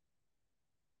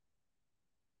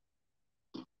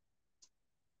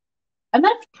 And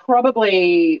that's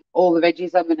probably all the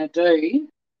veggies I'm going to do.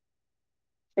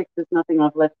 Check there's nothing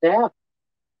I've left out.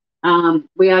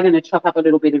 We are going to chop up a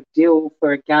little bit of dill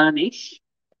for a garnish.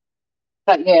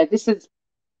 But yeah, this is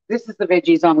the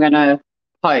veggies I'm going to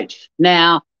poach.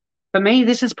 Now, for me,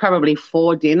 this is probably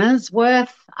 4 dinners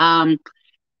worth.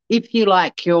 if you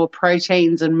like your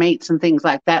proteins and meats and things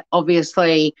like that,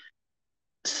 obviously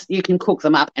you can cook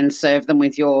them up and serve them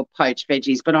with your poached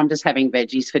veggies. But I'm just having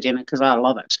veggies for dinner because I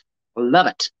love it. Love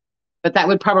it. But that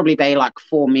would probably be like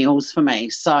 4 meals for me.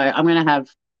 So I'm going to have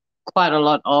quite a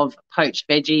lot of poached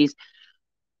veggies.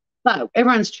 But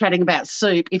everyone's chatting about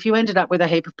soup. If you ended up with a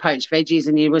heap of poached veggies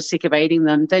and you were sick of eating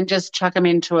them, then just chuck them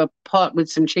into a pot with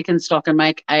some chicken stock and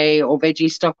make or veggie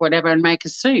stock, whatever, and make a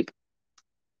soup.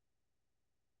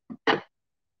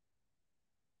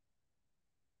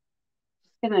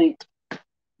 Going to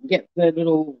get the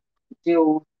little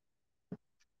dill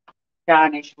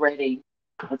garnish ready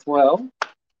as well.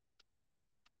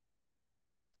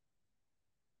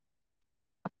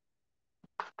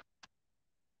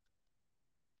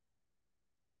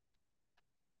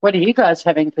 What are you guys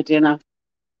having for dinner?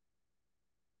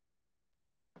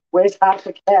 Where's half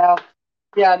a cow?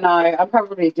 Yeah, no, I'm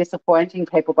probably disappointing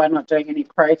people by not doing any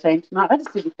protein tonight. I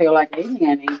just didn't feel like eating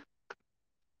any.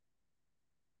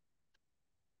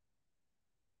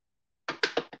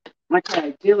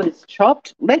 Okay, dill is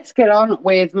chopped. Let's get on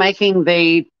with making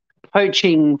the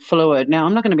poaching fluid. Now,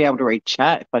 I'm not going to be able to read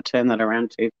chat if I turn that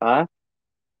around too far.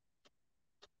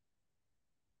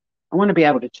 I want to be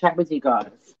able to chat with you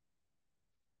guys.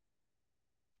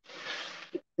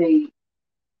 The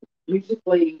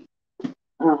beautifully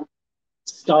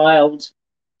styled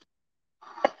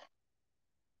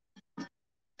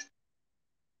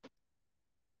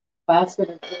basket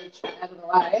of food out of the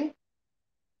way.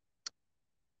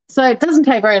 So it doesn't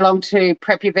take very long to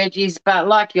prep your veggies, but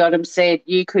like Yotam said,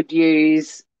 you could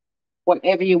use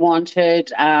whatever you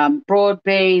wanted, broad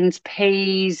beans,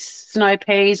 peas, snow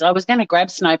peas. I was going to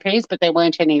grab snow peas, but there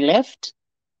weren't any left.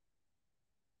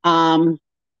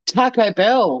 Taco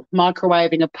Bell,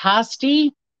 microwaving a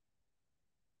pasty.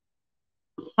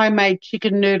 Homemade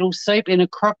chicken noodle soup in a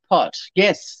crock pot.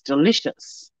 Yes,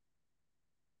 delicious.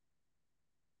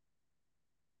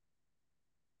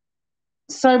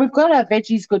 So we've got our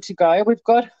veggies good to go. We've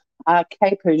got our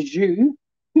caper jus,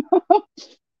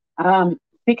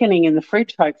 thickening in the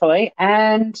fridge, hopefully,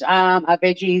 and our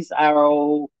veggies are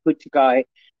all good to go.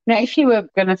 Now, if you were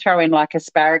going to throw in like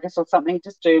asparagus or something,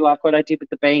 just do like what I did with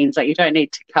the beans. Like you don't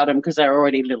need to cut them because they're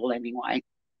already little anyway.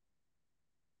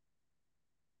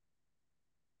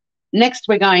 Next,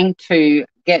 we're going to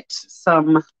get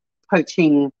some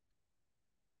poaching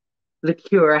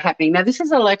liqueur happening. Now, this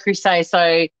is a Le Creuset,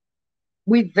 so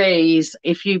with these,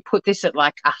 if you put this at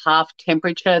like a half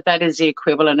temperature, that is the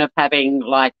equivalent of having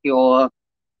like your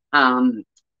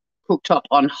cooktop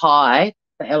on high,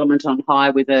 the element on high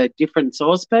with a different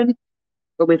saucepan.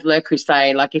 But with Le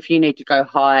Creuset, like if you need to go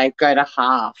high, go to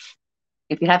half.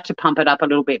 If you have to pump it up a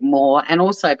little bit more, and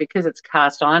also because it's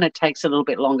cast iron, it takes a little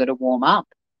bit longer to warm up.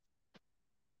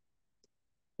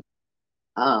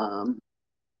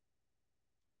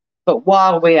 But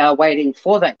while we are waiting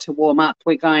for that to warm up,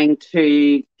 we're going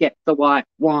to get the white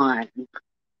wine.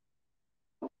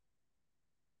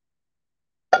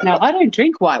 Now, I don't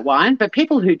drink white wine, but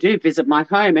people who do visit my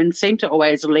home and seem to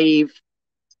always leave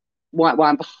white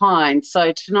wine behind.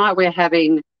 So tonight we're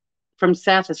having from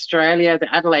South Australia,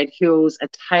 the Adelaide Hills, a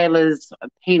Taylor's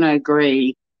Pinot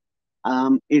Gris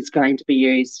is going to be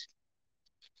used.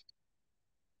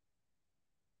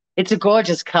 It's a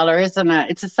gorgeous colour, isn't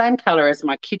it? It's the same colour as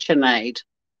my KitchenAid.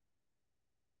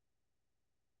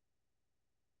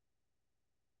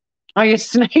 Oh, you're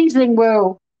sneezing,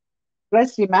 Will.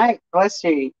 Bless you, mate. Bless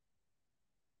you.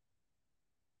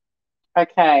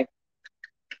 Okay.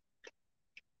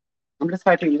 I'm just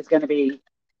hoping there's going to be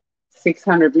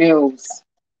 600 mils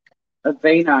of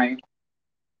vino.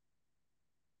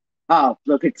 Oh,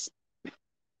 look, it's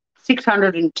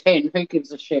 610. Who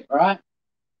gives a shit, right?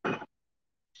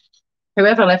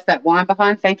 Whoever left that wine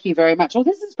behind, thank you very much. Oh,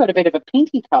 this has got a bit of a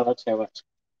pinky colour to it.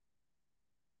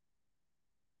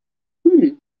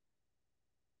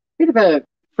 Bit of a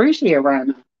fruity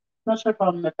aroma. Not sure if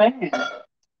I'm a fan.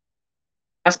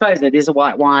 I suppose it is a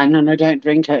white wine and I don't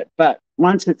drink it, but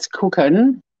once it's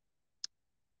cooking,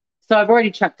 so I've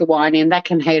already chucked the wine in, that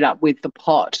can heat up with the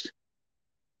pot.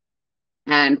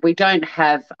 And we don't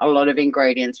have a lot of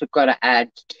ingredients we've got to add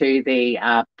to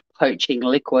the poaching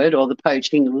liquid or the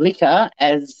poaching liquor,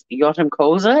 as Yotam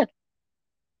calls it.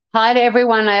 Hi to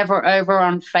everyone over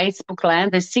on Facebook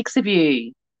land. There's 6 of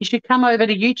you. You should come over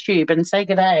to YouTube and say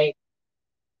good day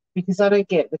because I don't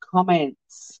get the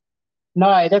comments.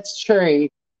 No, that's true.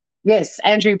 Yes,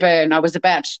 Andrew Byrne. I was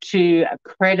about to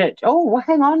credit. Oh,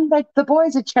 hang on. The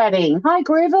boys are chatting. Hi,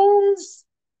 Groovers.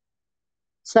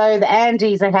 So the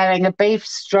Andes are having a beef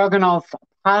stroganoff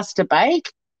pasta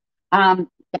bake. The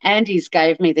Andes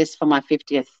gave me this for my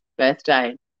 50th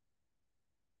birthday.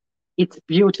 It's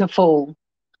beautiful.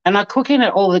 And I cook in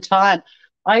it all the time.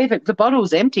 The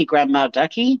bottle's empty, Grandma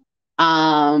Ducky.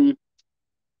 Um,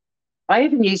 I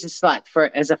even use this like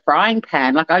for as a frying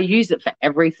pan. Like I use it for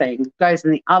everything. Goes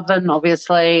in the oven,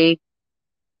 obviously.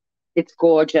 It's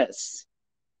gorgeous.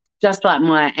 Just like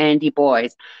my Andy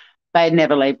boys. They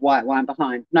never leave white wine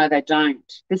behind. No, they don't.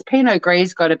 This Pinot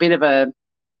Gris got a bit of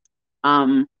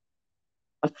um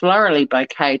a florally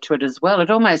bouquet to it as well.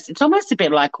 It's almost a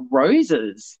bit like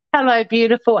roses. Hello,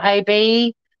 beautiful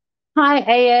AB. Hi,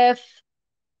 AF.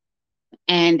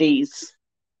 Andes.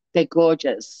 They're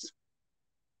gorgeous.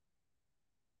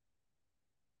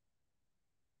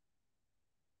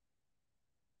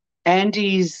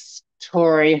 Andy's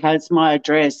Tori has my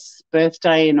address.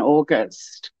 Birthday in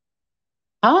August.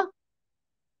 Huh?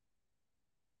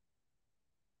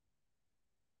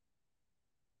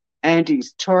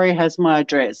 Andy's Tori has my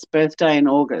address. Birthday in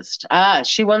August. Ah,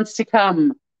 she wants to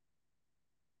come.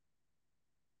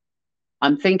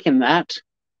 I'm thinking that.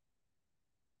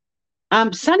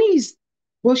 Sunny's,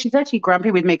 well, she's actually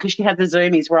grumpy with me because she had the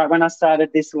zoomies right when I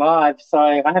started this live. So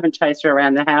I haven't chased her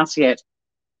around the house yet.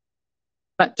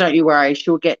 But don't you worry,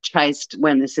 she'll get chased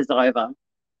when this is over.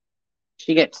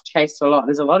 She gets chased a lot.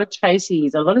 There's a lot of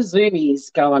chaseys, a lot of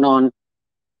zoomies going on.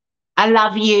 I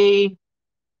love you.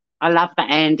 I love the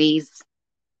Andes.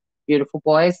 Beautiful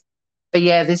boys. But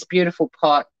yeah, this beautiful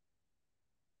pot,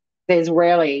 there's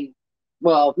rarely,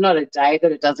 well, not a day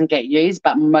that it doesn't get used,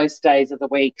 but most days of the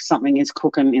week something is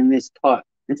cooking in this pot.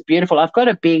 It's beautiful. I've got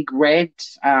a big red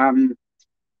Le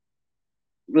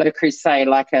Creuset,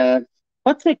 like a,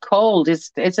 what's it called?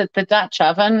 Is it the Dutch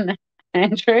oven,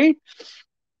 Andrew?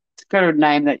 It's got a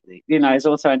name that, is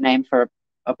also a name for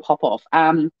a pop-off.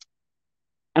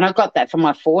 And I got that for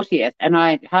my 40th, and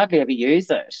I hardly ever use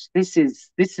it. This is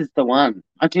the one.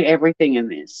 I do everything in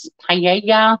this.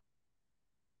 Paella.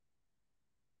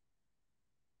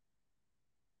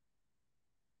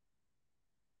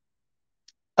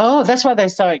 Oh, that's why they're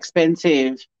so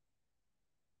expensive.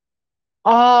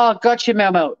 Oh, gotcha,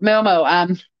 Melmo.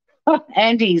 Melmo,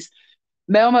 Andy's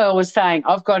Melmo was saying,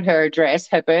 I've got her address.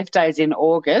 Her birthday's in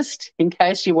August, in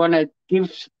case you want to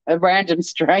give a random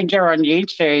stranger on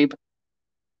YouTube.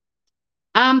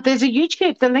 There's a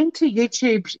YouTube. The link to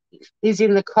YouTube is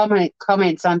in the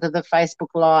comments under the Facebook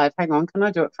Live. Hang on, can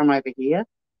I do it from over here?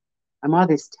 Am I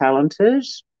this talented?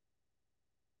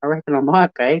 I reckon I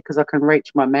might be because I can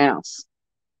reach my mouse,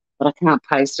 but I can't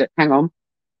paste it. Hang on.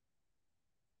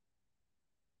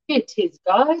 It is,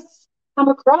 guys. Come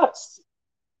across.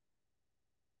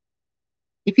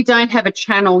 If you don't have a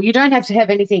channel, you don't have to have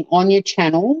anything on your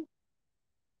channel.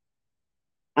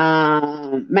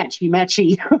 Matchy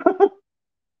matchy.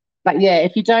 But yeah,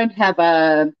 if you don't have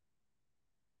a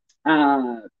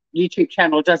YouTube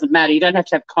channel, it doesn't matter. You don't have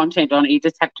to have content on it. You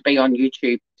just have to be on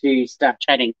YouTube to start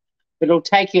chatting. But it'll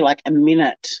take you like a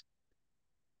minute.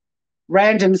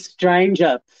 Random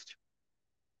stranger.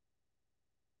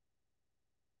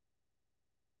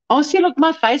 Oh, see, look,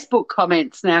 my Facebook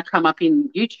comments now come up in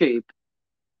YouTube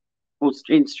or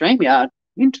in StreamYard.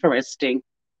 Interesting.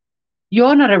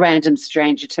 You're not a random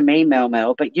stranger to me, Mel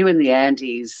Mel, but you and the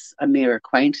Andes are mere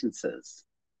acquaintances.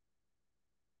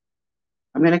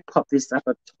 I'm going to pop this up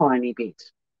a tiny bit.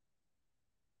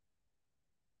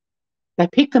 They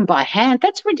pick them by hand.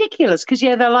 That's ridiculous because,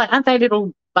 yeah, they're like, aren't they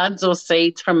little buds or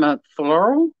seeds from a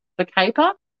floral, the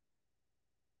caper?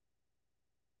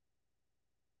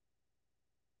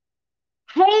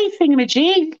 Hey,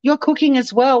 Thingamajig, you're cooking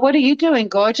as well. What are you doing,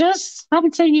 gorgeous? I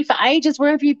haven't seen you for ages.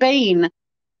 Where have you been?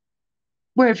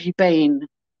 Where have you been?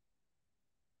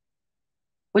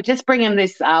 We're just bringing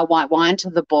this white wine to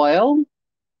the boil.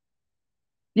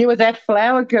 You were that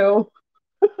flower girl.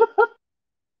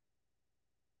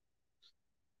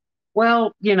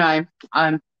 Well,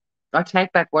 I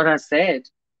take back what I said.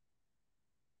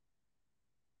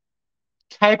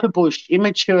 Caper bush,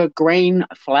 immature green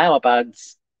flower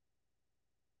buds.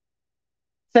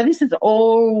 So this is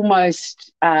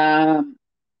almost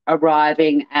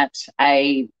arriving at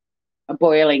a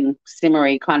boiling,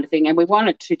 simmery kind of thing, and we want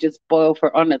it to just boil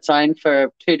for on its own for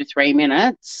 2 to 3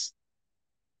 minutes.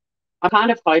 I'm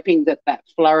kind of hoping that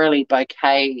florally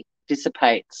bouquet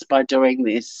dissipates by doing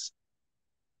this.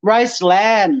 Roast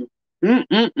lamb, and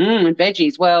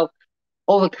veggies. Well,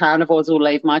 all the carnivores will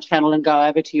leave my channel and go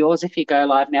over to yours if you go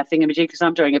live now, Thingamajig, because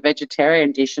I'm doing a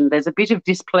vegetarian dish, and there's a bit of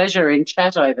displeasure in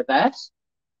chat over that.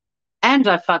 And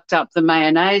I fucked up the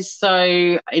mayonnaise,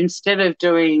 so instead of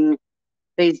doing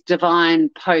these divine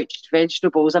poached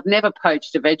vegetables, I've never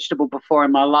poached a vegetable before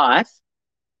in my life,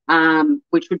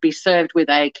 which would be served with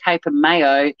a caper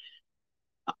mayo.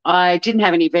 I didn't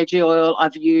have any veggie oil.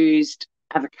 I've used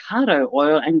avocado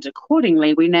oil, and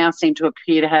accordingly, we now seem to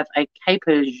appear to have a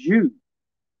caper jus.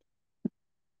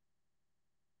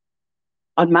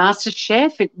 On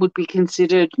MasterChef, it would be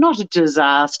considered not a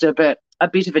disaster, but a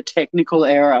bit of a technical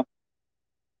error.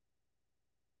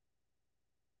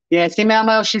 Yeah, see,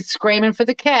 Mel, she's screaming for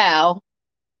the cow.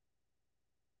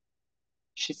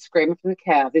 She's screaming for the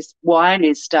cow. This wine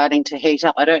is starting to heat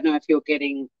up. I don't know if you're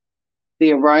getting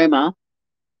the aroma.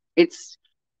 It's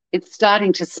it's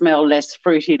starting to smell less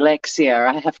fruity Lexia,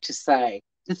 I have to say.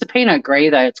 It's a Pinot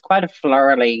Gris, though. It's quite a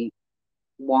florally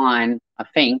wine, I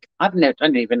think. I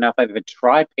don't even know if I've ever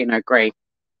tried Pinot Gris.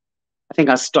 I think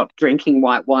I stopped drinking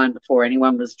white wine before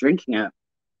anyone was drinking it.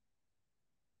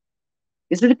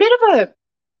 Is it a bit of a,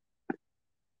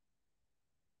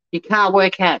 you can't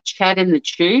work out chat in the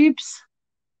tubes?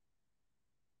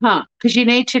 Huh. Because you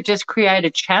need to just create a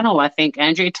channel, I think,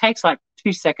 Andrew. It takes like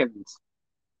 2 seconds.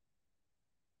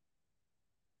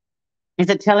 Is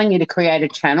it telling you to create a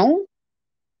channel?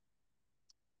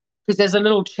 Because there's a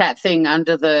little chat thing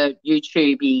under the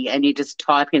YouTube and you just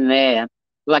type in there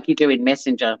like you do in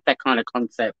Messenger, that kind of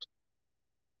concept.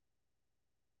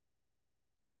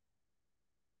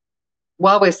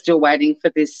 While we're still waiting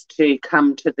for this to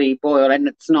come to the boil, and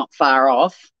it's not far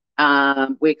off,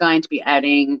 we're going to be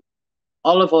adding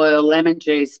olive oil, lemon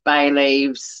juice, bay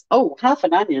leaves. Oh, half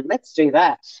an onion. Let's do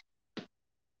that.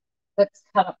 Let's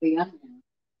cut up the onion.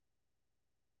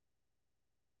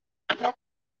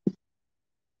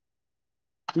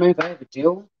 Move over,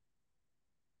 Jill.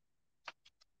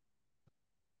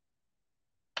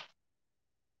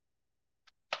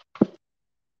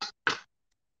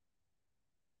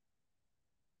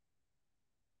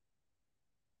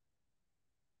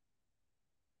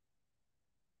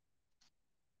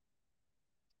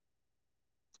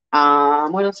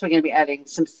 What else are we going to be adding?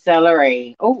 Some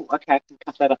celery. Oh, okay, I can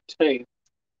cut that up too.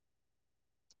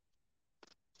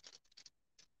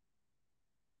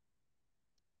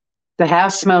 The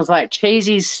house smells like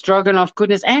cheesy stroganoff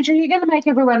goodness. Andrew, you're going to make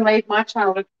everyone leave my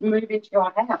channel to move into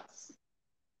your house.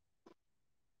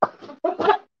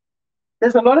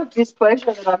 There's a lot of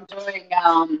displeasure that I'm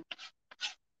doing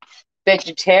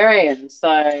vegetarian,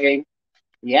 so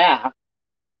yeah.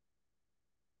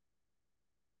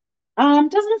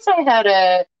 Doesn't say how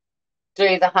to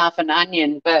do the half an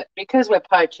onion, but because we're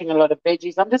poaching a lot of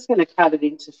veggies, I'm just going to cut it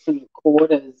into some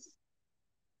quarters.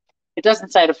 It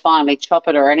doesn't say to finely chop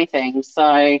it or anything,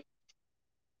 so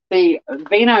the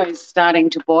vino is starting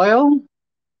to boil.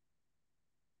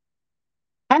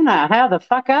 Hannah, how the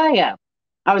fuck are you?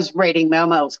 I was reading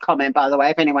Mel's comment, by the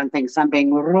way, if anyone thinks I'm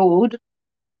being rude.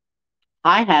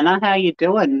 Hi, Hannah, how you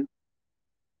doing?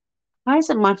 Why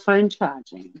isn't my phone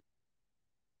charging?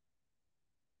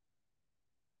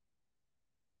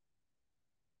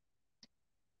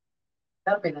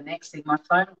 That'll be the next thing. My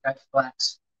phone will go flat.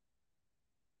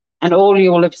 And all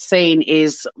you'll have seen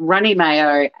is runny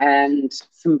mayo and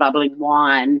some bubbling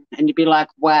wine. And you'd be like,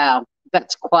 wow,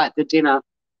 that's quite the dinner.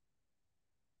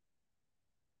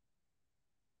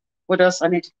 What else? I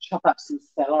need to chop up some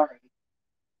celery.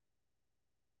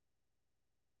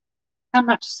 How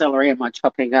much celery am I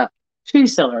chopping up? 2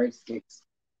 celery sticks.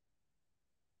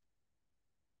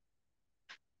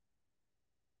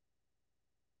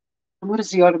 And what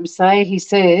does the item say? He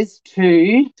says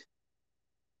to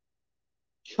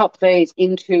chop these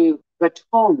into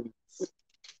batons.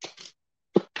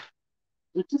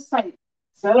 You just say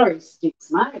celery sticks,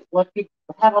 mate, like you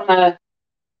have on a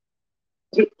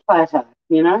dip platter,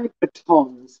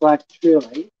 batons, like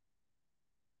truly.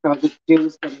 So the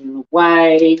dill's getting in the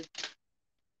way.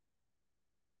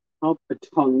 I'll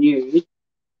baton you.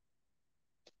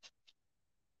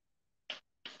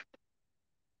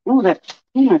 Oh, that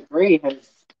Pinot Gris has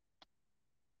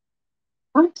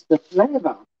quite the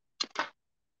flavour.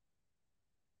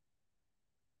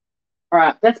 All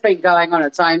right, that's been going on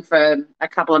its own for a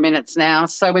couple of minutes now.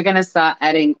 So we're going to start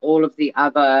adding all of the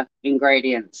other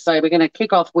ingredients. So we're going to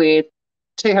kick off with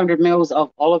 200 mils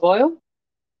of olive oil.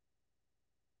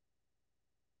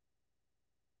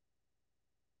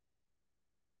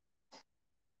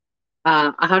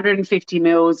 150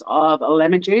 mils of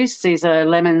lemon juice. These are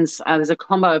lemons. There's a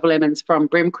combo of lemons from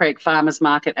Bream Creek Farmers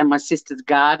Market and my sister's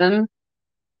garden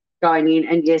going in.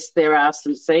 And yes, there are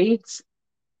some seeds,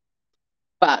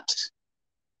 but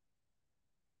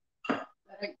they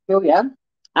don't kill you.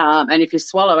 And if you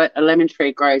swallow it, a lemon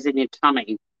tree grows in your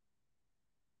tummy.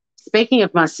 Speaking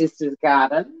of my sister's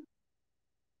garden,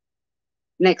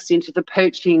 next into the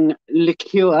poaching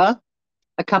liqueur,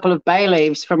 a couple of bay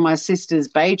leaves from my sister's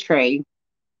bay tree.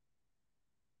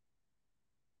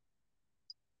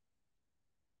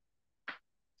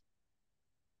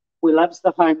 We loves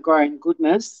the homegrown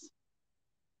goodness.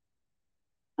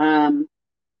 um,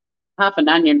 half an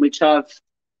onion, which I've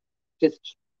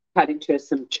just cut into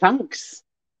some chunks.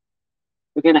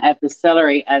 We're going to add the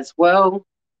celery as well.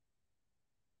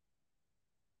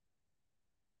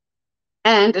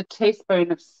 And a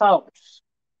teaspoon of salt.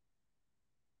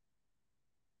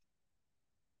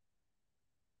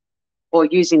 Or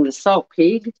using the salt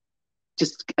pig,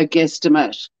 just a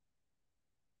guesstimate.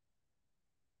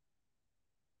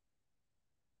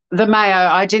 The mayo,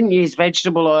 I didn't use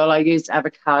vegetable oil, I used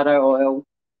avocado oil.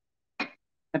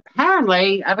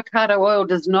 Apparently, avocado oil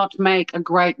does not make a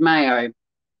great mayo.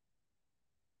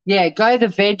 Yeah, go the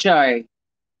vego.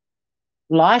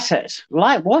 Light it.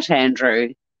 Light what,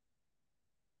 Andrew?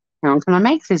 Hang on, can I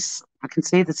make this? I can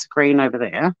see the screen over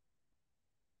there.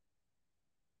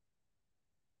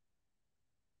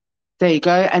 There you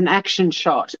go, an action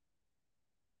shot.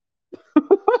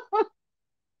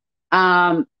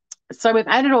 um, so we've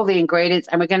added all the ingredients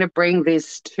and we're going to bring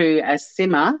this to a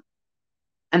simmer.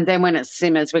 And then when it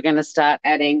simmers, we're going to start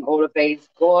adding all of these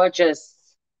gorgeous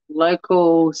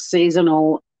local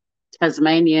seasonal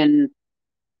Tasmanian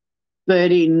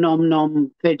birdie nom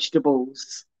nom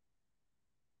vegetables.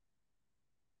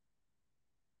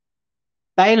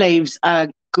 Bay leaves are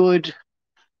good.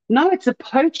 No, it's a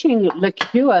poaching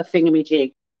liqueur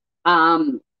thingamajig.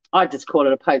 I just call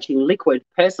it a poaching liquid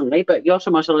personally, but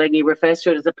Yotam Ottolenghi refers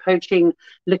to it as a poaching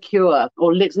liqueur,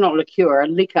 or it's not liqueur, a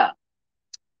liquor.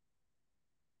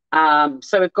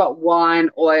 So we've got wine,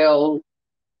 oil,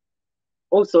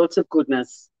 all sorts of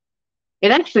goodness.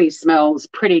 It actually smells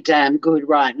pretty damn good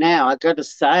right now, I got to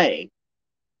say.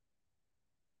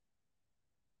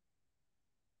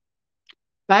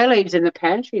 Bay leaves in the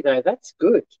pantry, though. That's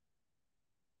good.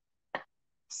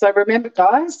 So remember,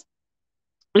 guys,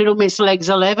 Little Miss Legs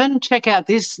 11, check out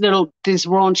this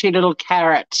raunchy little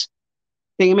carrot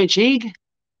thingamajig.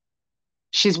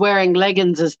 She's wearing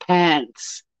leggings as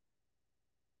pants.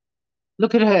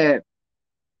 Look at her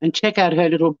and check out her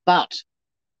little butt.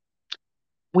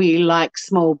 We like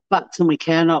small butts and we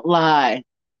cannot lie.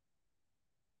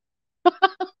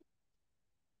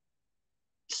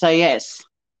 So, yes,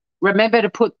 remember to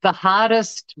put the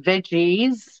hardest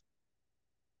veggies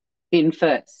in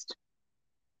first.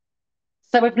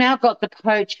 So we've now got the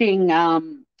poaching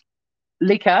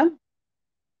liquor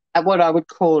at what I would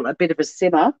call a bit of a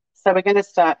simmer. So we're going to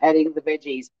start adding the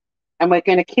veggies. And we're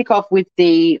going to kick off with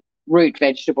the root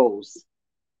vegetables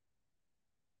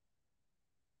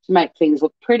to make things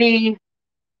look pretty.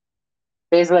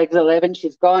 There's Legs 11.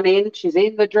 She's gone in. She's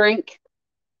in the drink.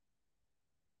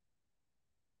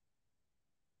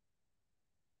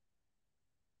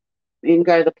 In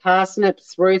go the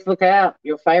parsnips. Ruth, look out.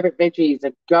 Your favourite veggies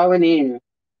are going in.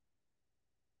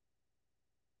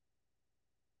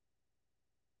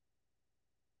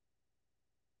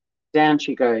 Down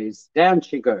she goes. Down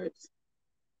she goes.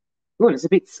 Oh, it's a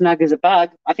bit snug as a bug.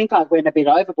 I think I went a bit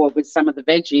overboard with some of the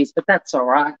veggies, but that's all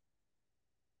right.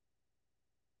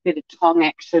 Bit of tong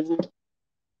action.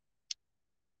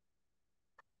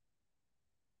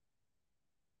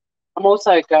 I'm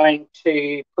also going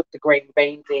to put the green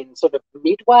beans in sort of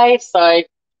midway. So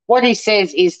what he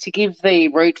says is to give the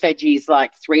root veggies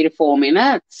like 3 to 4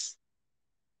 minutes,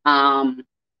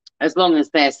 as long as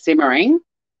they're simmering.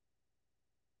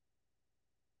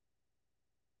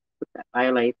 Put that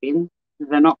bay leaf in.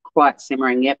 They're not quite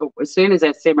simmering yet, but as soon as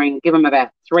they're simmering, give them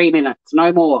about 3 minutes,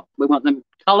 no more. We want them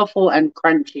colourful and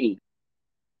crunchy.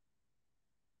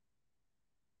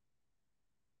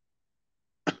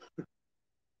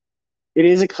 It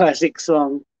is a classic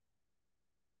song.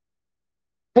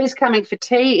 Who's coming for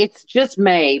tea? It's just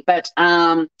me, but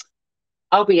I'll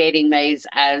be eating these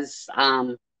as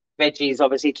veggies,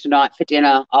 obviously, tonight for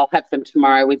dinner. I'll have them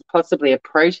tomorrow with possibly a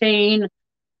protein.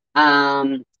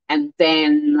 And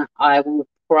then I will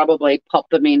probably pop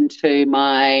them into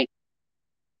my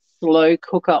slow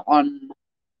cooker on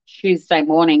Tuesday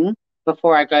morning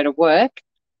before I go to work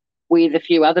with a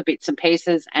few other bits and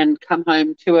pieces and come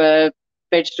home to a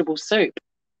vegetable soup.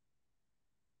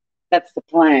 That's the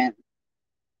plan,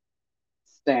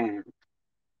 Stan.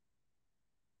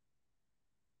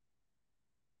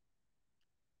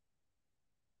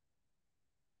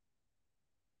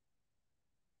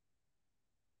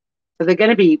 So they're going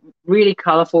to be really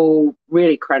colourful,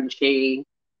 really crunchy.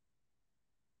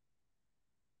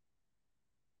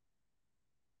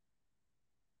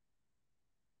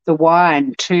 The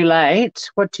wine, too late.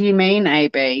 What do you mean,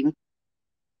 AB?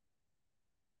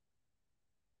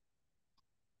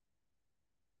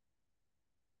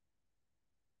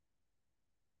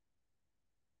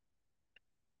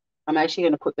 I'm actually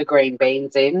going to put the green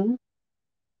beans in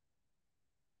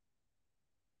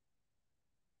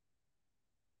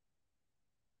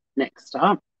next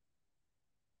time.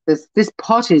 This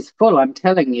pot is full, I'm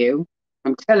telling you.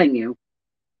 I'm telling you.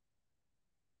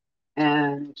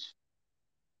 And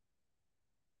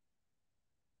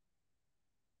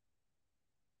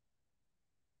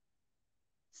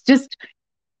it's just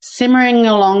simmering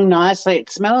along nicely. It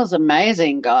smells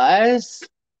amazing, guys.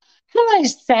 Hello,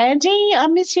 Sandy. I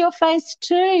miss your face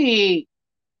too.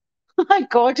 My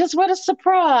gorgeous, what a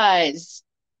surprise.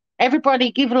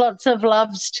 Everybody give lots of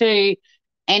loves to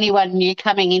anyone new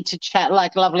coming into chat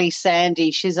like lovely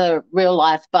Sandy. She's a real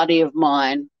life buddy of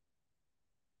mine.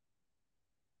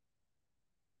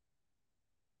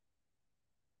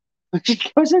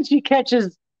 Because she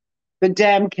catches the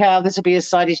damn cow, this will be a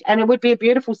side dish. And it would be a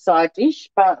beautiful side dish,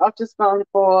 but I've just gone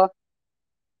for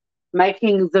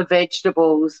making the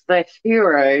vegetables the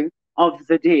hero of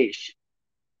the dish.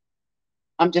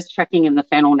 I'm just chucking in the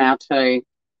fennel now too.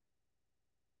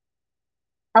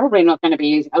 Probably not going to be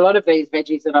using a lot of these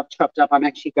veggies that I've chopped up. I'm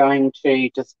actually going to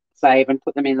just save and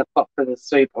put them in the pot for the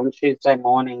soup on Tuesday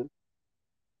morning.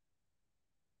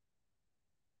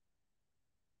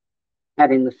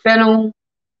 Add in the fennel.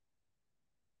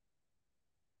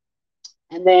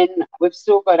 And then we've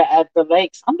still got to add the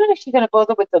leeks. I'm not actually going to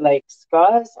bother with the leeks,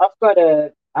 guys.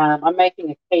 I'm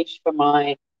making a quiche for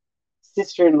my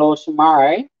sister-in-law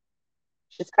tomorrow.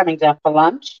 She's coming down for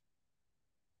lunch.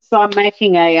 So I'm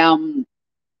making a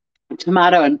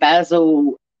tomato and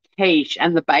basil quiche,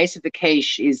 and the base of the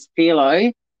quiche is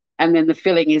phyllo, and then the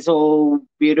filling is all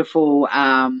beautiful.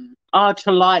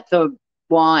 To light the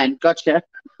wine. Gotcha.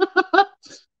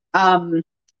 um,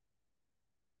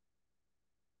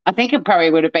 I think it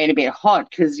probably would have been a bit hot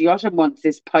because Yotam wants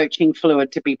this poaching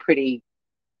fluid to be pretty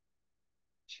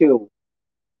chill.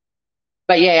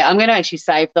 But yeah, I'm going to actually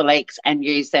save the leeks and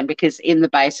use them because in the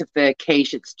base of the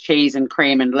quiche, it's cheese and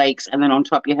cream and leeks, and then on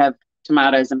top you have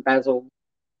tomatoes and basil.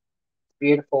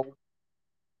 Beautiful.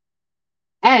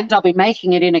 And I'll be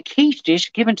making it in a quiche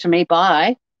dish given to me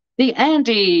by the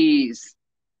Andes.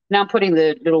 Now I'm putting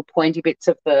the little pointy bits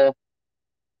of the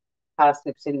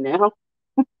parsnips in now.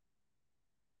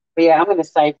 But yeah, I'm going to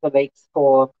save the leeks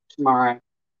for tomorrow.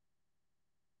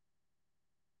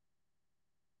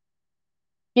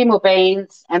 Few more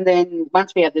beans, and then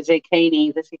once we have the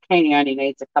zucchini only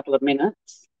needs a couple of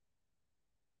minutes.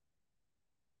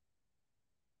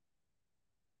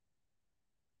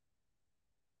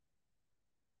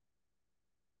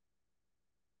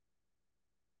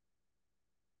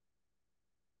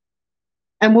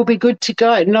 And we'll be good to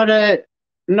go. Not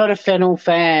a fennel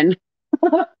fan.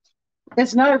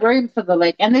 There's no room for the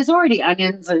leek, and there's already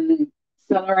onions and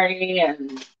celery,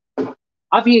 and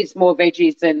I've used more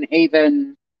veggies than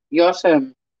even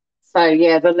Yotam. So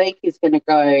yeah, the leek is going to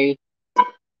go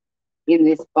in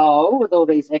this bowl with all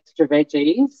these extra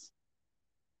veggies,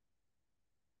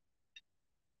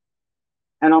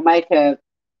 and I'll make a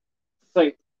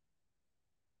soup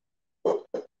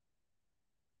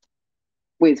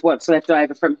with what's left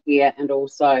over from here. And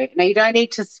also, now you don't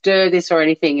need to stir this or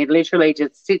anything. It literally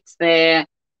just sits there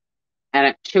and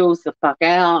it chills the fuck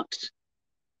out.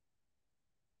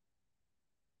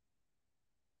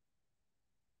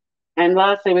 And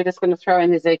lastly, we're just going to throw in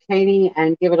the zucchini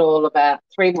and give it all about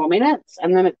 3 more minutes,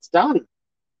 and then it's done.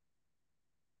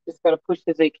 Just got to push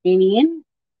the zucchini in.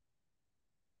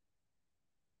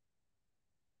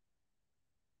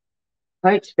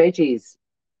 Poached veggies.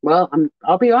 Well,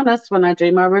 I'll be honest, when I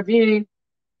do my review,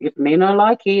 if me no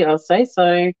likey, I'll say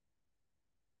so.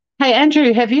 Hey,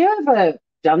 Andrew, have you ever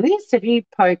done this? Have you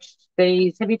poached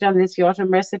these? Have you done this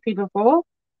Yotam recipe before?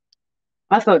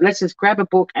 I thought, let's just grab a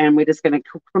book and we're just going to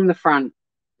cook from the front,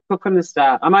 cook from the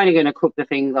start. I'm only going to cook the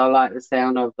things I like the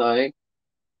sound of, though.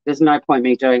 There's no point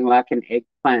me doing like an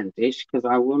eggplant dish because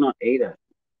I will not eat it.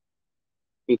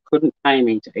 You couldn't pay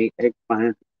me to eat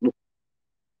eggplant.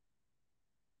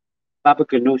 Baba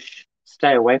ganoush,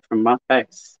 stay away from my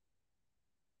face.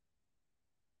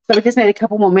 So we just need a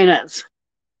couple more minutes.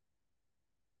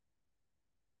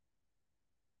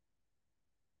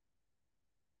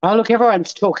 Oh, look,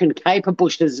 everyone's talking caper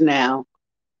bushes now.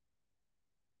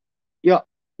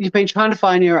 You've been trying to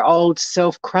find your old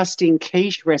self-crusting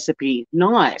quiche recipe.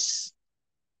 Nice.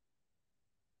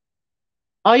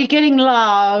 Oh, you're getting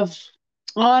love.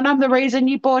 Oh, and I'm the reason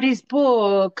you bought his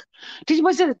book.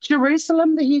 Was it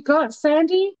Jerusalem that you got,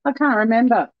 Sandy? I can't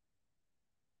remember.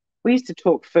 We used to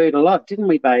talk food a lot, didn't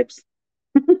we, babes?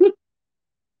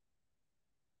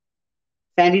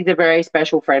 Sandy's a very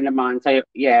special friend of mine. So,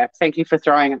 yeah, thank you for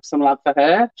throwing up some love for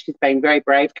her. She's been very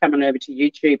brave coming over to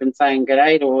YouTube and saying good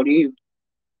day to all you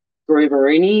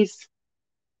grooveroonies.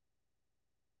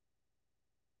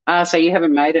 So you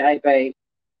haven't made it, AB.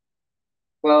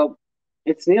 Well,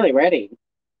 it's nearly ready.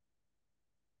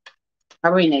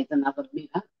 Probably needs another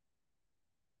minute.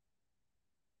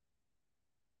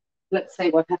 Let's see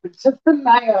what happens to the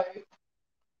mayo.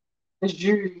 The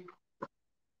jus.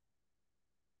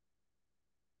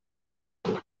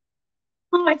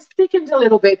 Oh, it's thickened a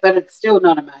little bit, but it's still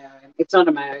not a mayo. It's not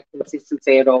a mayo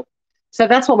consistency at all. So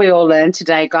that's what we all learned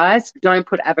today, guys. Don't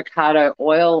put avocado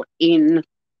oil in.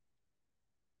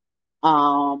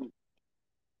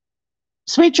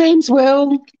 Sweet dreams,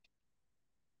 Will.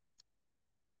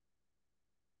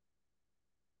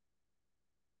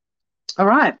 All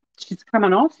right, she's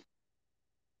coming off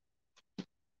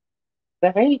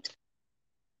the heat.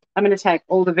 I'm going to take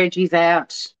all the veggies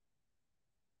out.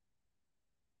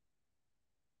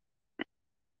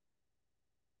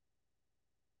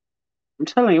 I'm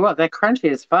telling you what, they're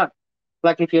crunchy as fuck.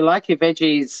 Like if you like your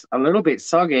veggies a little bit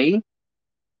soggy,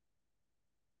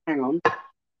 hang on.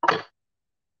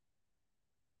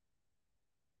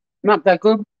 Not that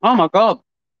good. Oh my God.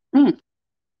 Mm.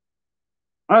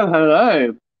 Oh,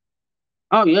 hello.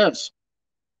 Oh, yes.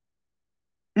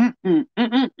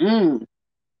 Mm.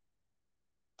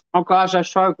 Oh, gosh, they're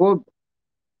so good.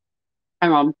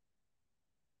 Hang on.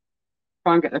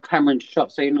 Try and get the camera in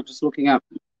shot so you're not just looking up.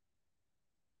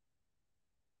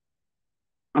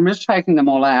 I'm just taking them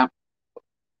all out.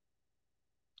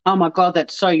 Oh, my God,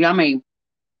 that's so yummy.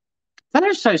 That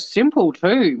is so simple,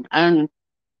 too. And,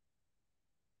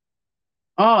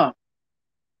 oh,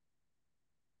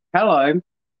 hello.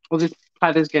 Well, this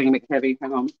plate is getting a bit heavy.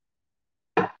 Hang on.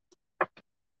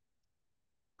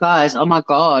 Guys, oh, my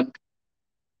God.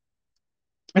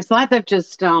 It's like they've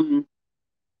just,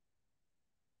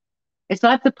 it's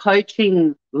like the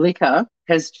poaching liquor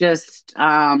has just,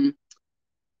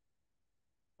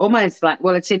 almost like,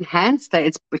 well, it's enhanced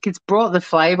it. It's brought the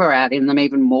flavor out in them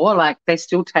even more. Like they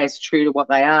still taste true to what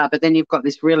they are, but then you've got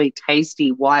this really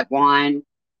tasty white wine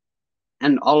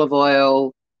and olive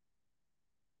oil,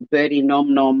 birdie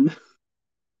nom nom.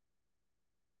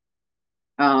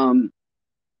 Um,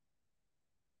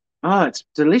 oh, it's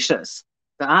delicious.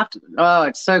 Oh,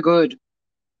 it's so good.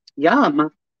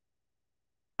 Yum.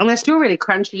 And they're still really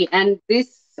crunchy. And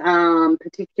this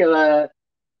particular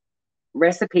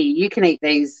recipe, you can eat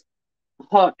these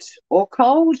hot or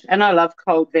cold. And I love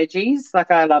cold veggies.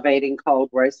 Like I love eating cold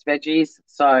roast veggies.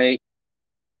 So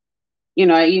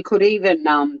you could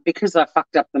even, because I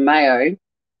fucked up the mayo,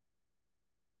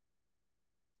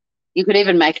 you could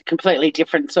even make a completely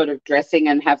different sort of dressing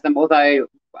and have them, although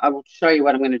I will show you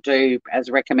what I'm going to do as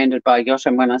recommended by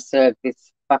Yotam when I serve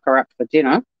this fucker up for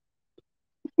dinner.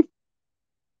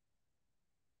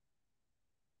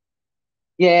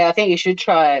 Yeah, I think you should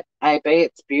try it, AB.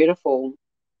 It's beautiful.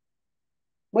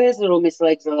 Where's little Miss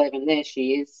Legs 11? There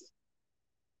she is.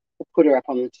 We'll put her up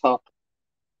on the top.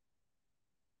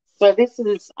 So this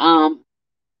is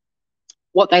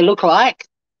what they look like.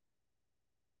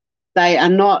 They are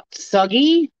not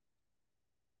soggy.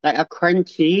 They are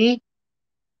crunchy.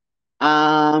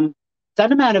 That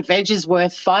amount of veg is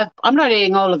worth five. I'm not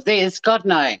eating all of this. God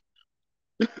no.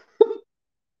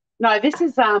 No, this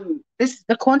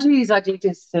the quantities I did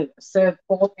to serve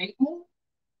 4 people.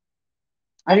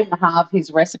 I didn't halve his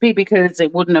recipe because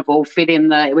it wouldn't have all fit in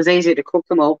the. It was easy to cook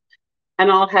them all,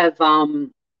 and I'll have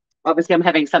obviously I'm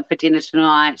having some for dinner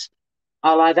tonight.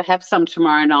 I'll either have some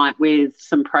tomorrow night with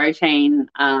some protein.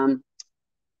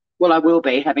 Well, I will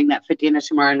be having that for dinner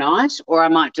tomorrow night, or I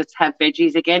might just have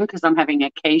veggies again because I'm having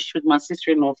a quiche with my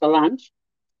sister-in-law for lunch.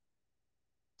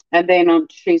 And then on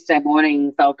Tuesday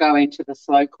mornings, I'll go into the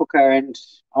slow cooker and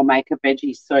I'll make a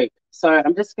veggie soup. So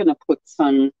I'm just going to put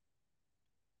some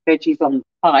veggies on the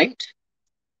plate.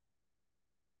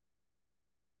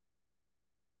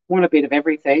 Want a bit of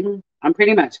everything. I'm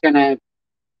pretty much going to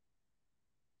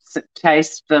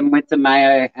taste them with the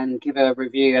mayo and give a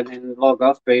review and then log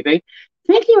off, booby.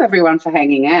 Thank you, everyone, for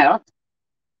hanging out.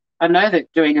 I know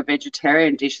that doing a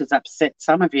vegetarian dish has upset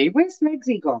some of you. Where's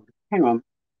Legsy gone? Hang on.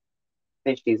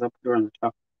 There she is. I'll put her on the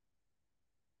top.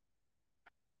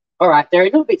 All right, they're a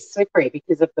little bit slippery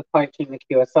because of the poaching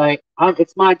liqueur. So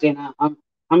it's my dinner.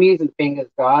 I'm using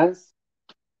fingers, guys.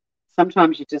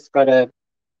 Sometimes you just got to.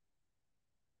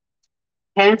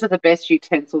 Hands are the best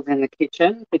utensils in the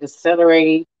kitchen. Bit of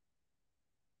celery,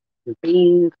 the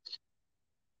beans.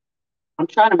 I'm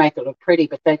trying to make it look pretty,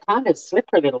 but they kind of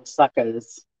slippery little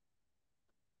suckers.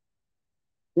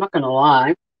 I'm not going to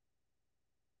lie.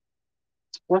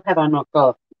 What have I not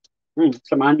got?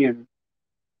 Some onion.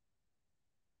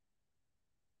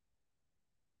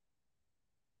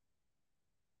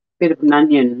 Bit of an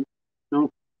onion. Oh,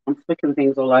 I'm flicking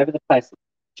things all over the place.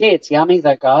 Gee, it's yummy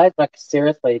though, guys. Like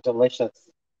seriously, delicious.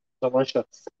 Delicious.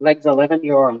 Legs 11,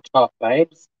 you're on top,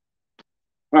 babes.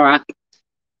 All right.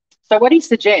 So what he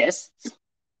suggests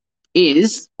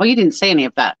is, well, you didn't see any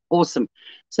of that. Awesome.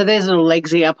 So there's a little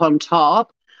legsy up on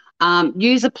top.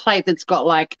 Use a plate that's got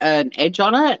like an edge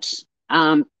on it,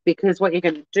 because what you're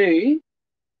going to do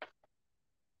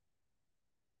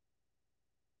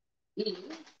is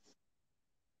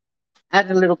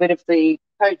add a little bit of the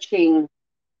poaching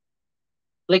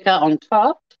liquor on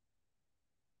top,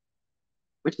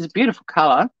 which is a beautiful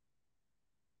colour,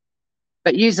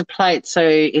 but use a plate so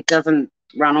it doesn't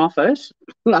run off it,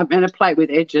 and a plate with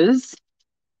edges.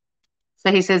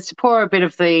 So he says to pour a bit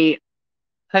of the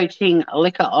poaching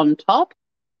liquor on top.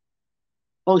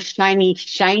 Oh, shiny.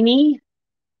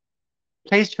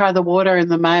 Please try the water and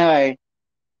the mayo.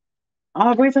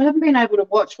 Oh, Ruth, I haven't been able to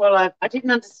watch while I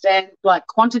didn't understand like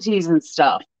quantities and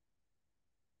stuff.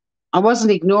 I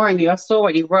wasn't ignoring you. I saw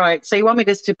what you wrote. So you want me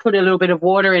just to put a little bit of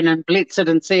water in and blitz it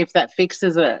and see if that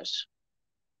fixes it?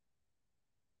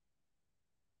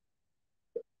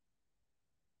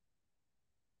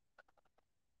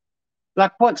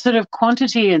 Like what sort of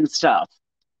quantity and stuff?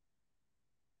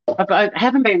 I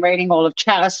haven't been reading all of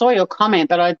chat. I saw your comment,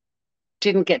 but I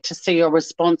didn't get to see your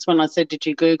response when I said, did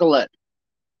you Google it?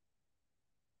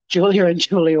 Julia and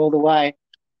Julie all the way.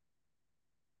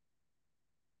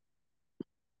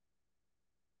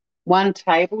 1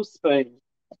 tablespoon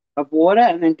of water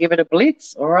and then give it a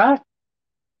blitz, all right?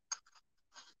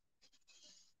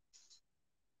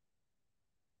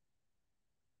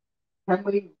 Can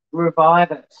we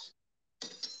revive it?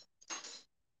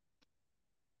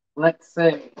 Let's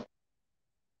see.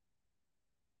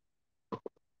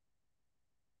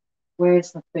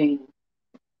 Where's the thing?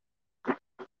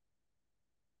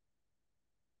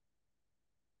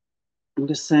 I'm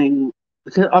just saying,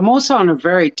 because I'm also on a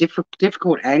very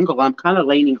difficult angle. I'm kind of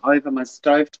leaning over my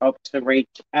stovetop to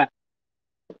reach out.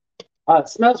 Oh, it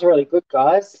smells really good,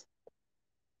 guys.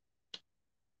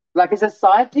 Like as a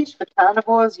side dish for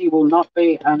carnivores, you will not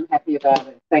be unhappy about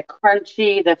it. They're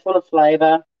crunchy, they're full of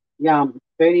flavour. Yum.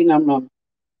 Birdie num num.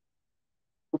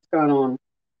 What's going on?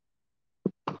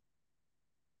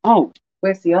 Oh,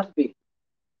 where's the other bit?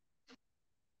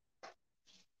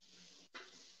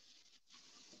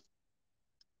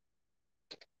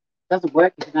 Doesn't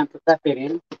work if you don't put that bit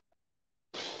in.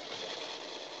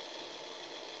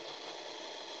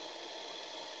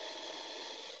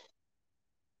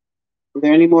 Are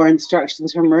there any more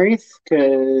instructions from Ruth?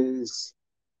 Because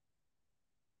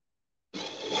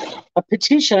a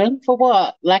petition for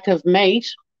what? Lack of meat.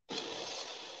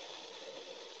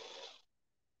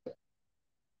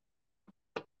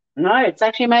 No, it's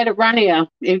actually made it runnier.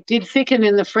 It did thicken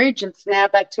in the fridge. It's now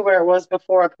back to where it was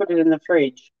before I put it in the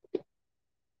fridge.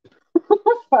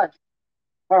 All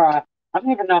right. I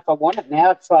don't even know if I want it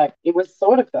now. It's like it was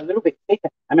sort of a little bit thicker.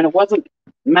 I mean, it wasn't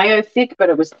mayo thick, but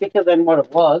it was thicker than what it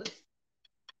was.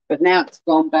 But now it's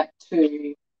gone back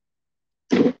to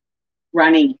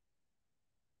runny.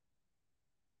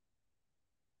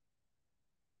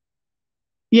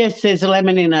 Yes, there's a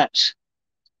lemon in it.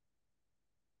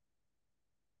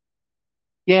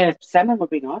 Yeah, salmon would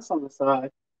be nice on the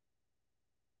side.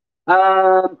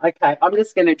 Okay, I'm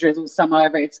just going to drizzle some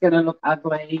over. It's going to look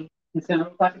ugly. It's going to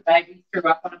look like a baby threw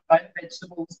up on a plate of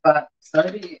vegetables, but so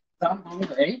be it. So I'm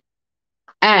hungry.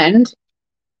 And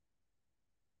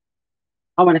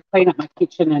I want to clean up my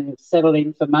kitchen and settle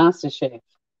in for MasterChef.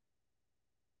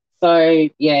 So,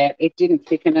 yeah, it didn't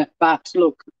thicken it. But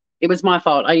look, it was my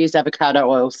fault. I used avocado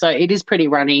oil. So it is pretty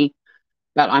runny,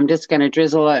 but I'm just going to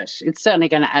drizzle it. It's certainly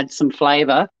going to add some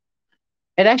flavour.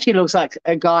 It actually looks like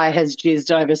a guy has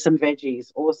jizzed over some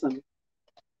veggies. Awesome.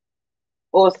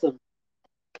 Awesome.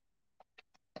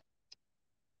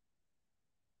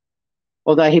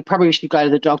 Although he probably should go to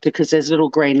the doctor because there's little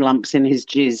green lumps in his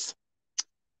jizz.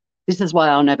 This is why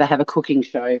I'll never have a cooking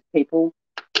show, people.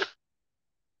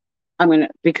 I'm going to,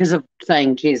 because of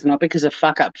saying jizz, not because of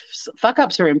fuck ups. Fuck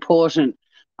ups are important.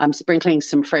 I'm sprinkling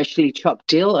some freshly chopped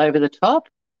dill over the top.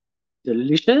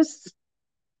 Delicious.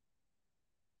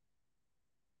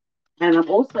 And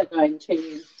I'm also going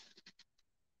to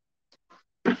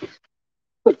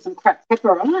put some cracked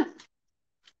pepper on it.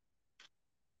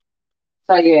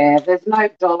 So, yeah, there's no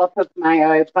dollop of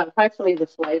mayo, but hopefully the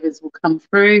flavours will come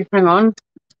through. Hang on.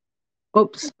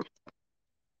 Oops.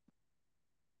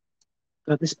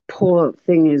 God, this poor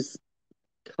thing is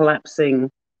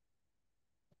collapsing.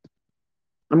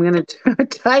 I'm going to do a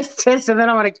taste test and then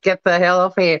I want to get the hell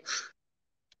off here.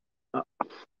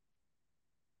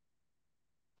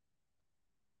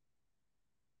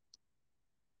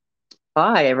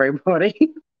 Hi, everybody.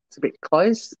 It's a bit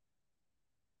close.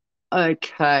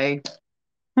 Okay.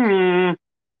 All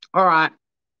right.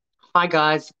 Hi,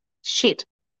 guys. Shit.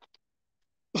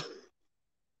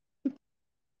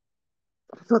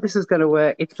 thought this was going to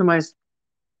work. It's the most,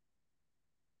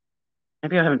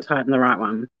 maybe I haven't tightened the right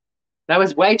one. That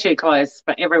was way too close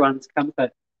for everyone's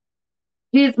comfort.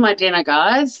 Here's my dinner,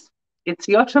 guys. It's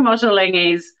Yotam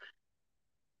Ottolenghi's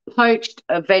poached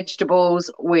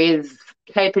vegetables with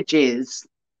caper jizz.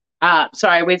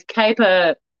 Sorry, with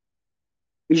caper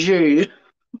jus,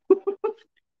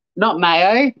 not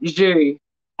mayo, jus,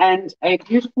 and a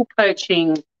beautiful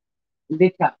poaching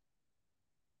liquor.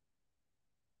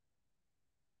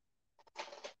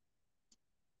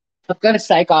 I've got to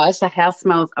say, guys, the house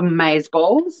smells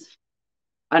amazeballs.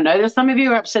 I know that some of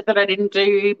you are upset that I didn't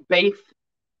do beef,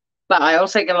 but I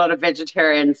also get a lot of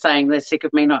vegetarians saying they're sick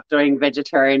of me not doing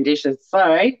vegetarian dishes.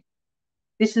 So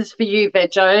this is for you,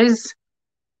 veggies.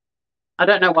 I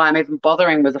don't know why I'm even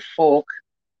bothering with a fork.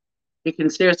 You can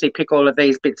seriously pick all of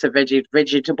these bits of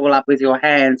vegetable up with your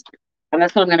hands. And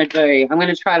that's what I'm going to do. I'm going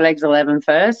to try legs 11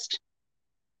 first.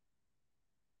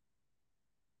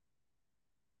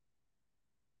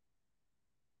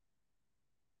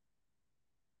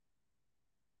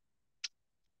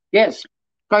 Yes.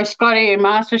 Go Shxtty and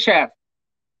MasterChef.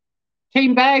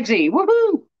 Team Bagsy.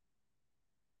 Woohoo!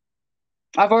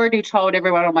 I've already told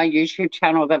everyone on my YouTube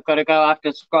channel they've got to go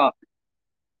after Scott.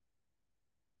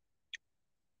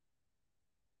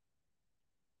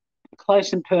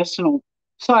 Close and personal.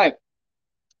 So,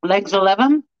 legs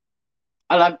 11.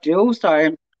 I love dill,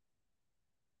 so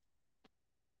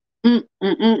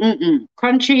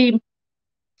crunchy.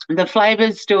 The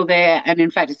flavor's still there, and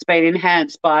in fact, it's been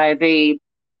enhanced by the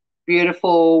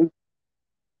beautiful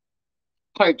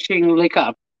poaching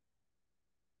liquor.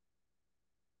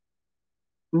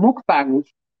 Mukbang.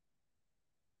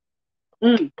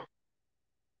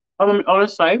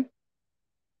 Honestly,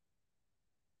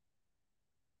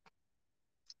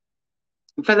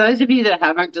 for those of you that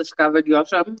haven't discovered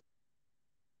Yotam,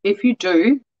 if you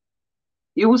do,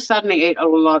 you will suddenly eat a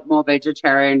lot more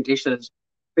vegetarian dishes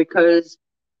because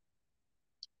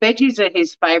veggies are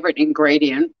his favorite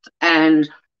ingredient, and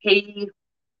he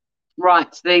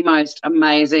writes the most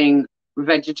amazing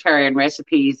vegetarian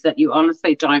recipes that you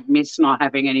honestly don't miss not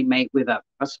having any meat with it.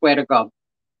 I swear to God.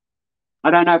 I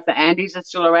don't know if the Andes are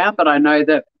still around, but I know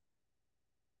that,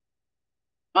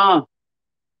 oh,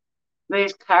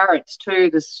 these carrots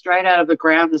too, they're straight out of the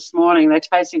ground this morning. They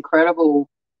taste incredible.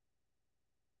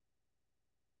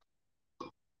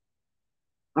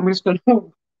 I'm just going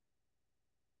to,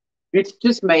 it's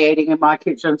just me eating in my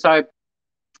kitchen. So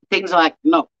things like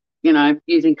not,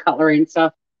 using cutlery and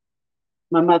stuff,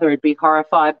 my mother would be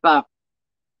horrified. But,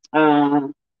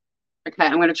 okay,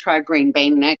 I'm going to try green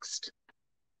bean next.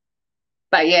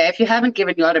 But yeah, if you haven't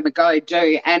given Yotam a go,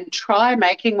 do. And try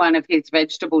making one of his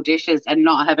vegetable dishes and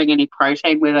not having any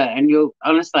protein with it. And you'll,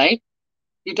 honestly,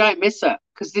 you don't miss it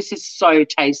because this is so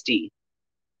tasty.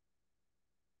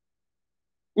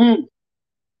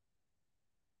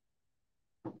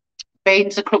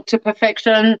 Beans are cooked to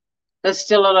perfection. There's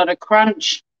still a lot of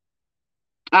crunch.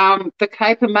 The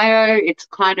caper mayo, it's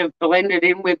kind of blended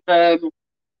in with the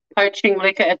poaching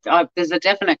liquor. There's a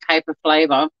definite caper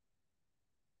flavour.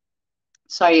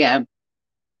 So yeah,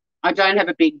 I don't have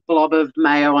a big blob of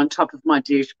mayo on top of my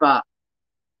dish, but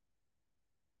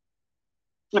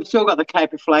I've still got the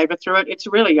caper flavour through it. It's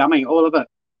really yummy, all of it.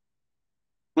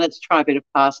 Let's try a bit of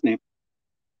parsnip.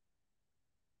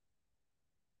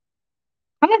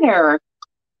 Hi there.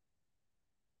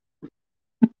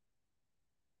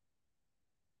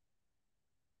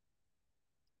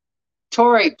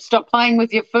 Tori, stop playing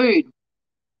with your food.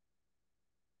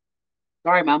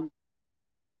 Sorry, Mum.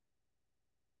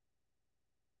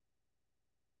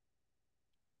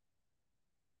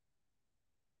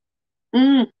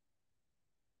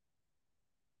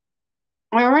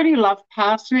 I already love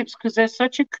parsnips because they're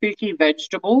such a kooky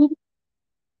vegetable.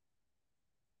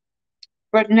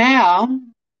 But now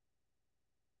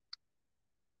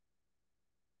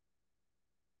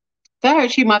they're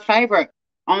actually my favourite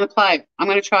on the plate. I'm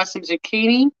going to try some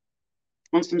zucchini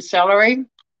and some celery.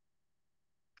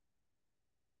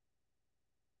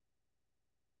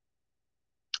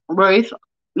 Ruth,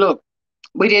 look,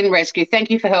 we didn't rescue. Thank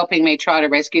you for helping me try to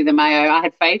rescue the mayo. I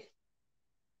had faith.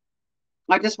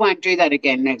 I just won't do that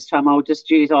again next time. I'll just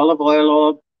use olive oil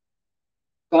or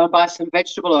go and buy some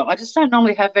vegetable oil. I just don't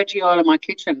normally have veggie oil in my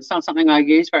kitchen. It's not something I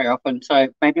use very often, so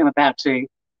maybe I'm about to.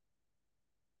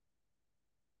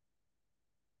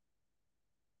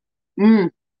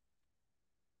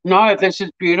 No, this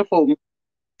is beautiful.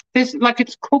 This, like,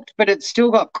 it's cooked, but it's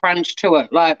still got crunch to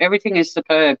it. Like, everything is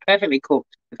superb, perfectly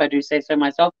cooked, if I do say so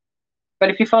myself. But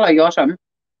if you follow Yotam,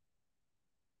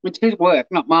 it's his work,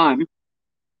 not mine.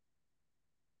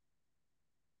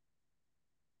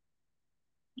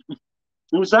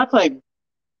 Exactly.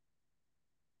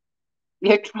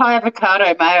 Yeah, try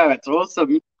avocado mayo. It's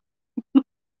awesome.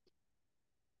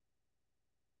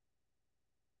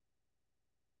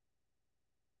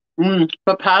 The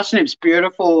parsnip's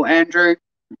beautiful, Andrew.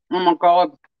 Oh my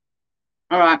God.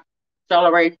 All right.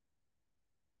 Celery.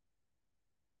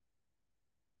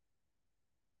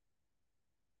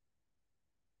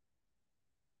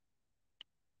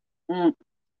 Mm,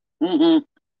 mm.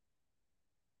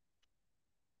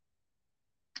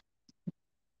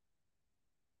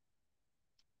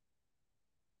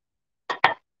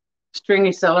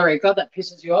 Stringy celery. God, that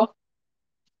pisses you off.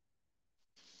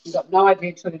 You've got no idea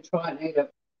until you try and eat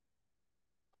it.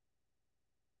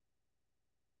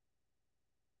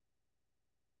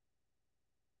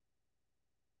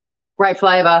 Great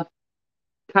flavour.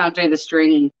 Can't do the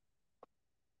stringy.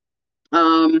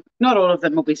 Not all of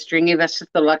them will be stringy. That's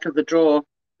just the luck of the draw.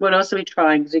 What else are we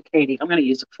trying? Zucchini. I'm going to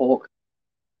use a fork.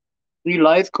 You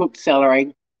loathe cooked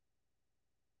celery.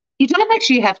 You don't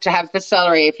actually have to have the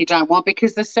celery if you don't want,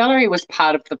 because the celery was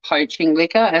part of the poaching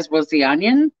liquor, as was the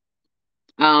onion.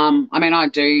 I mean, I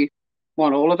do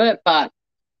want all of it, but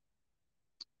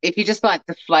if you just like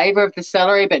the flavor of the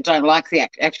celery but don't like the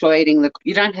actual eating,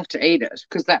 you don't have to eat it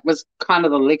because that was kind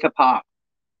of the liquor part.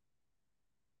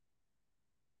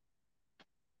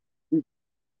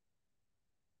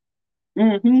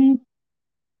 Mm-hmm.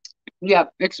 Yeah,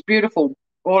 it's beautiful,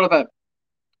 all of it.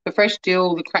 The fresh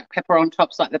dill, the cracked pepper on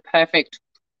top's like the perfect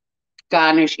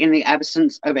garnish in the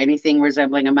absence of anything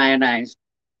resembling a mayonnaise.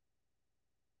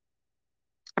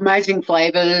 Amazing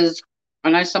flavors.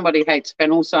 I know somebody hates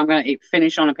fennel, so I'm going to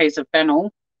finish on a piece of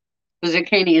fennel. The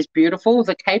zucchini is beautiful.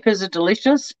 The capers are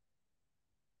delicious.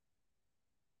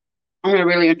 I'm going to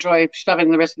really enjoy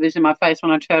shoving the rest of this in my face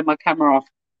when I turn my camera off.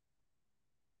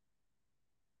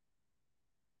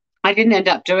 I didn't end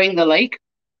up doing the leek.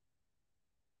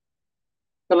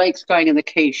 The leek's going in the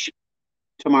quiche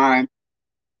tomorrow.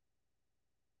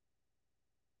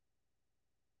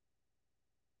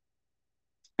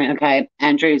 Okay,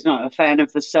 Andrew's not a fan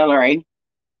of the celery.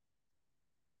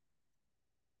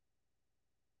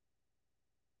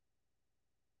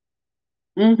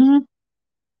 Mm-hmm.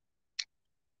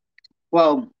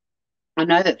 Well, I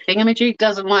know that Thingamajig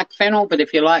doesn't like fennel, but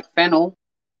if you like fennel,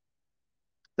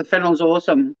 the fennel's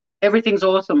awesome. Everything's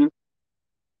awesome.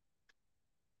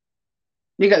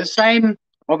 You got the same,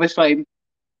 obviously,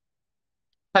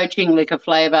 poaching liquor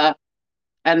flavour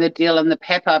and the dill and the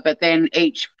pepper, but then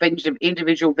each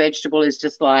individual vegetable is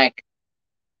just like,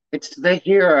 it's the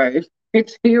hero.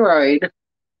 It's heroed.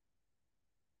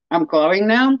 I'm glowing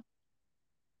now.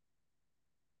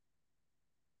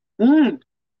 Mm.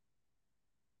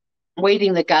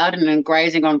 Weeding the garden and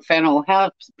grazing on fennel.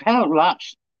 How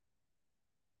lush.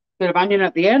 Bit of onion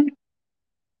at the end.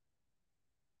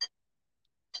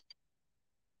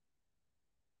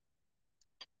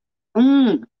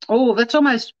 Oh, that's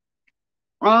almost,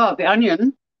 oh, the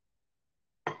onion.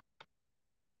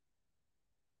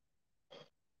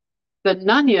 The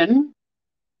onion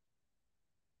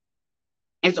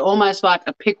is almost like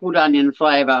a pickled onion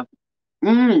flavour.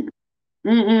 Mm,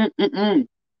 mm.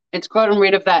 It's gotten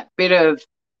rid of that bit of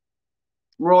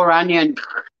raw onion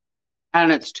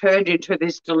and it's turned into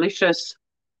this delicious.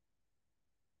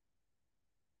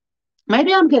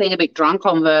 Maybe I'm getting a bit drunk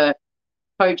on the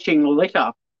poaching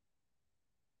liquor.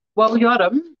 Well,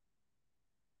 Yotam,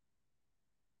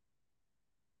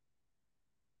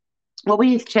 what were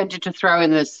you tempted to throw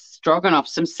in the stroganoff?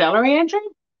 Some celery, Andrew?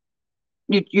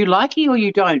 You like it or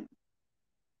you don't?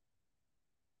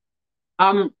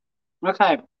 Um,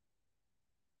 okay.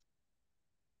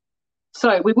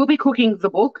 So we will be cooking the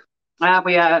book.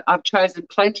 I've chosen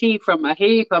Plenty from a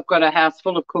heap. I've got a house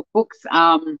full of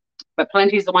cookbooks. But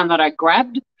Plenty is the one that I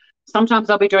grabbed. Sometimes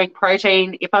I'll be doing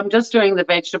protein. If I'm just doing the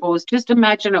vegetables, just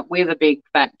imagine it with a big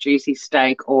fat juicy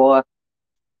steak or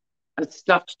a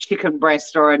stuffed chicken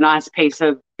breast or a nice piece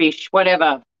of fish,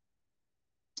 whatever.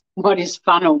 What is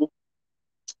funnel?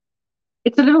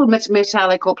 It's a little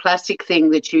metallic or plastic thing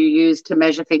that you use to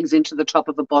measure things into the top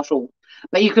of a bottle.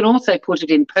 But you can also put it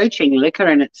in poaching liquor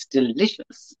and it's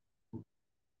delicious.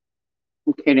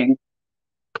 I'm kidding.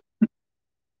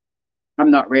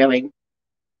 I'm not really.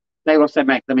 They also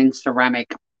make them in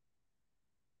ceramic.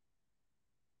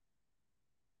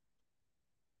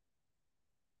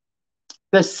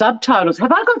 The subtitles.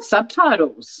 Have I got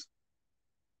subtitles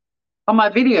on my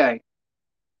video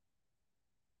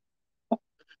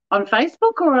on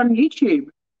Facebook or on YouTube?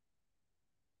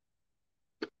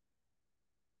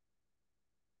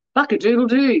 Fuck a doodle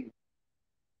doo.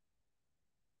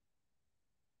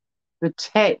 The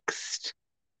text.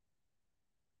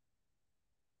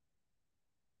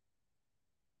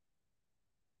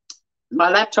 My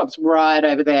laptop's right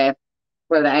over there.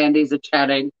 where the Andes are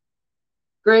chatting.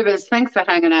 Groovers, thanks for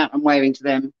hanging out. I'm waving to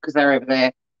them because they're over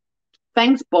there.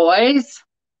 Thanks, boys.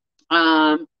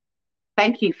 Um,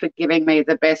 Thank you for giving me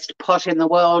the best pot in the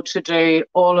world to do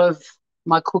all of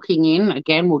my cooking in.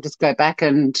 Again, we'll just go back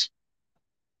and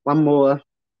one more.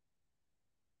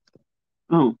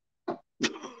 Oh,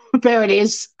 there it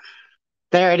is.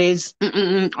 There it is.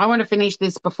 I want to finish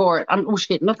this before it. Oh,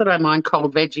 shit. Not that I mind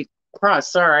cold veggie.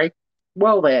 Christ, sorry.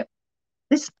 Well, there.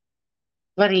 This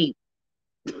bloody.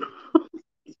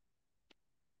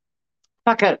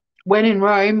 Fuck it. When in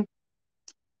Rome.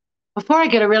 Before I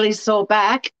get a really sore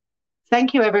back,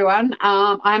 thank you, everyone.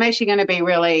 I'm actually going to be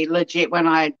really legit when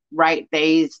I rate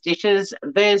these dishes.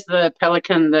 There's the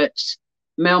pelican that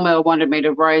Mel wanted me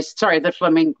to roast. Sorry, the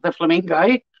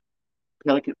flamingo.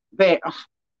 Pelican. There. Oh,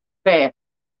 there.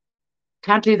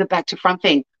 Can't do the back to front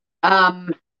thing.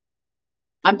 I'm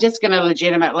just going to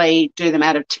legitimately do them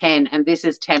out of 10, and this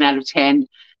is 10 out of 10.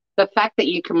 The fact that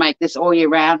you can make this all year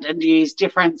round and use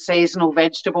different seasonal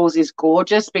vegetables is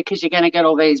gorgeous because you're going to get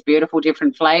all these beautiful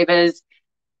different flavors.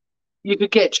 You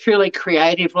could get truly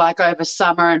creative like over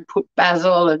summer and put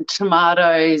basil and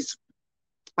tomatoes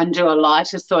and do a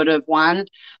lighter sort of one.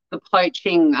 The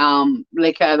poaching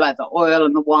liquor, like the oil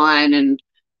and the wine and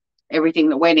everything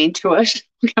that went into it.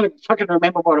 I can't fucking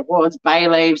remember what it was, bay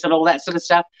leaves and all that sort of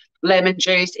stuff. Lemon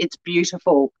juice, it's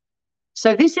beautiful.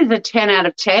 So this is a 10 out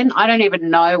of 10. I don't even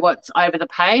know what's over the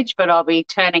page, but I'll be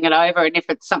turning it over. And if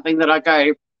it's something that I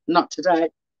go, not today,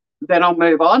 then I'll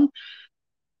move on.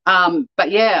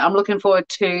 But yeah, I'm looking forward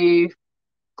to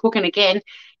cooking again.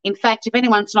 In fact, if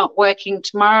anyone's not working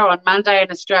tomorrow on Monday in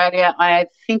Australia, I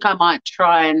think I might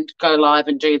try and go live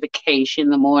and do the quiche in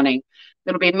the morning.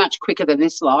 It'll be much quicker than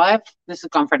this live. This has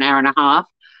gone for an hour and a half.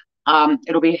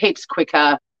 It'll be heaps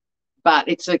quicker, but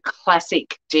it's a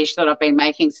classic dish that I've been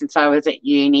making since I was at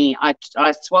uni. I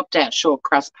swapped out short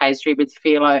crust pastry with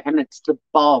phyllo, and it's the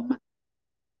bomb.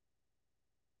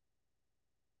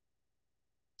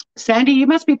 Sandy, you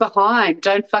must be behind.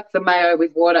 Don't fuck the mayo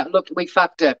with water. Look, we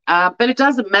fucked it. But it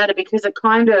doesn't matter because it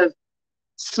kind of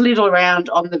slid around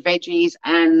on the veggies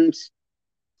and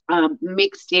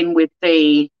mixed in with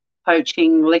the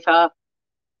poaching liquor.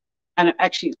 And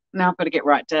actually, now I've got to get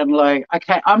right down low.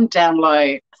 Okay, I'm down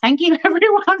low. Thank you,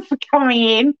 everyone, for coming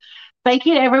in. Thank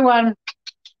you to everyone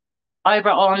over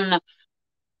on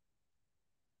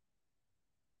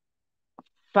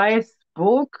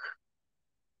Facebook.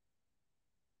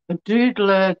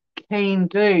 Doodler keen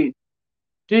dude.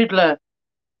 Doodler.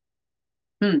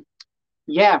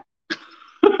 Yeah.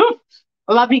 I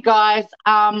love you guys.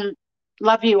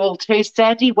 Love you all too.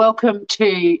 Sandy, welcome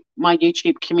to my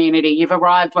YouTube community. You've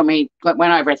arrived when we went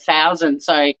over 1,000,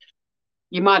 so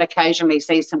you might occasionally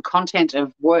see some content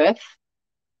of worth.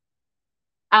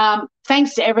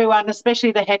 Thanks to everyone,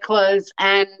 especially the hecklers.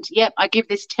 And, yep, I give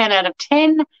this 10 out of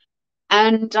 10.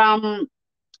 And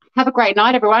have a great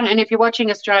night, everyone. And if you're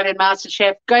watching Australian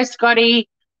MasterChef, go Scotty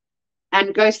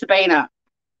and go Sabina.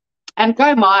 And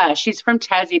go Maya. She's from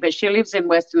Tassie, but she lives in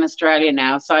Western Australia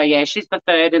now. So, yeah, she's the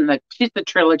third in she's the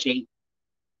trilogy.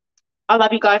 I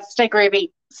love you guys. Stay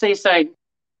groovy. See you soon.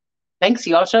 Thanks,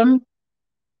 Yotam.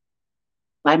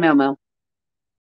 Bye, Mel.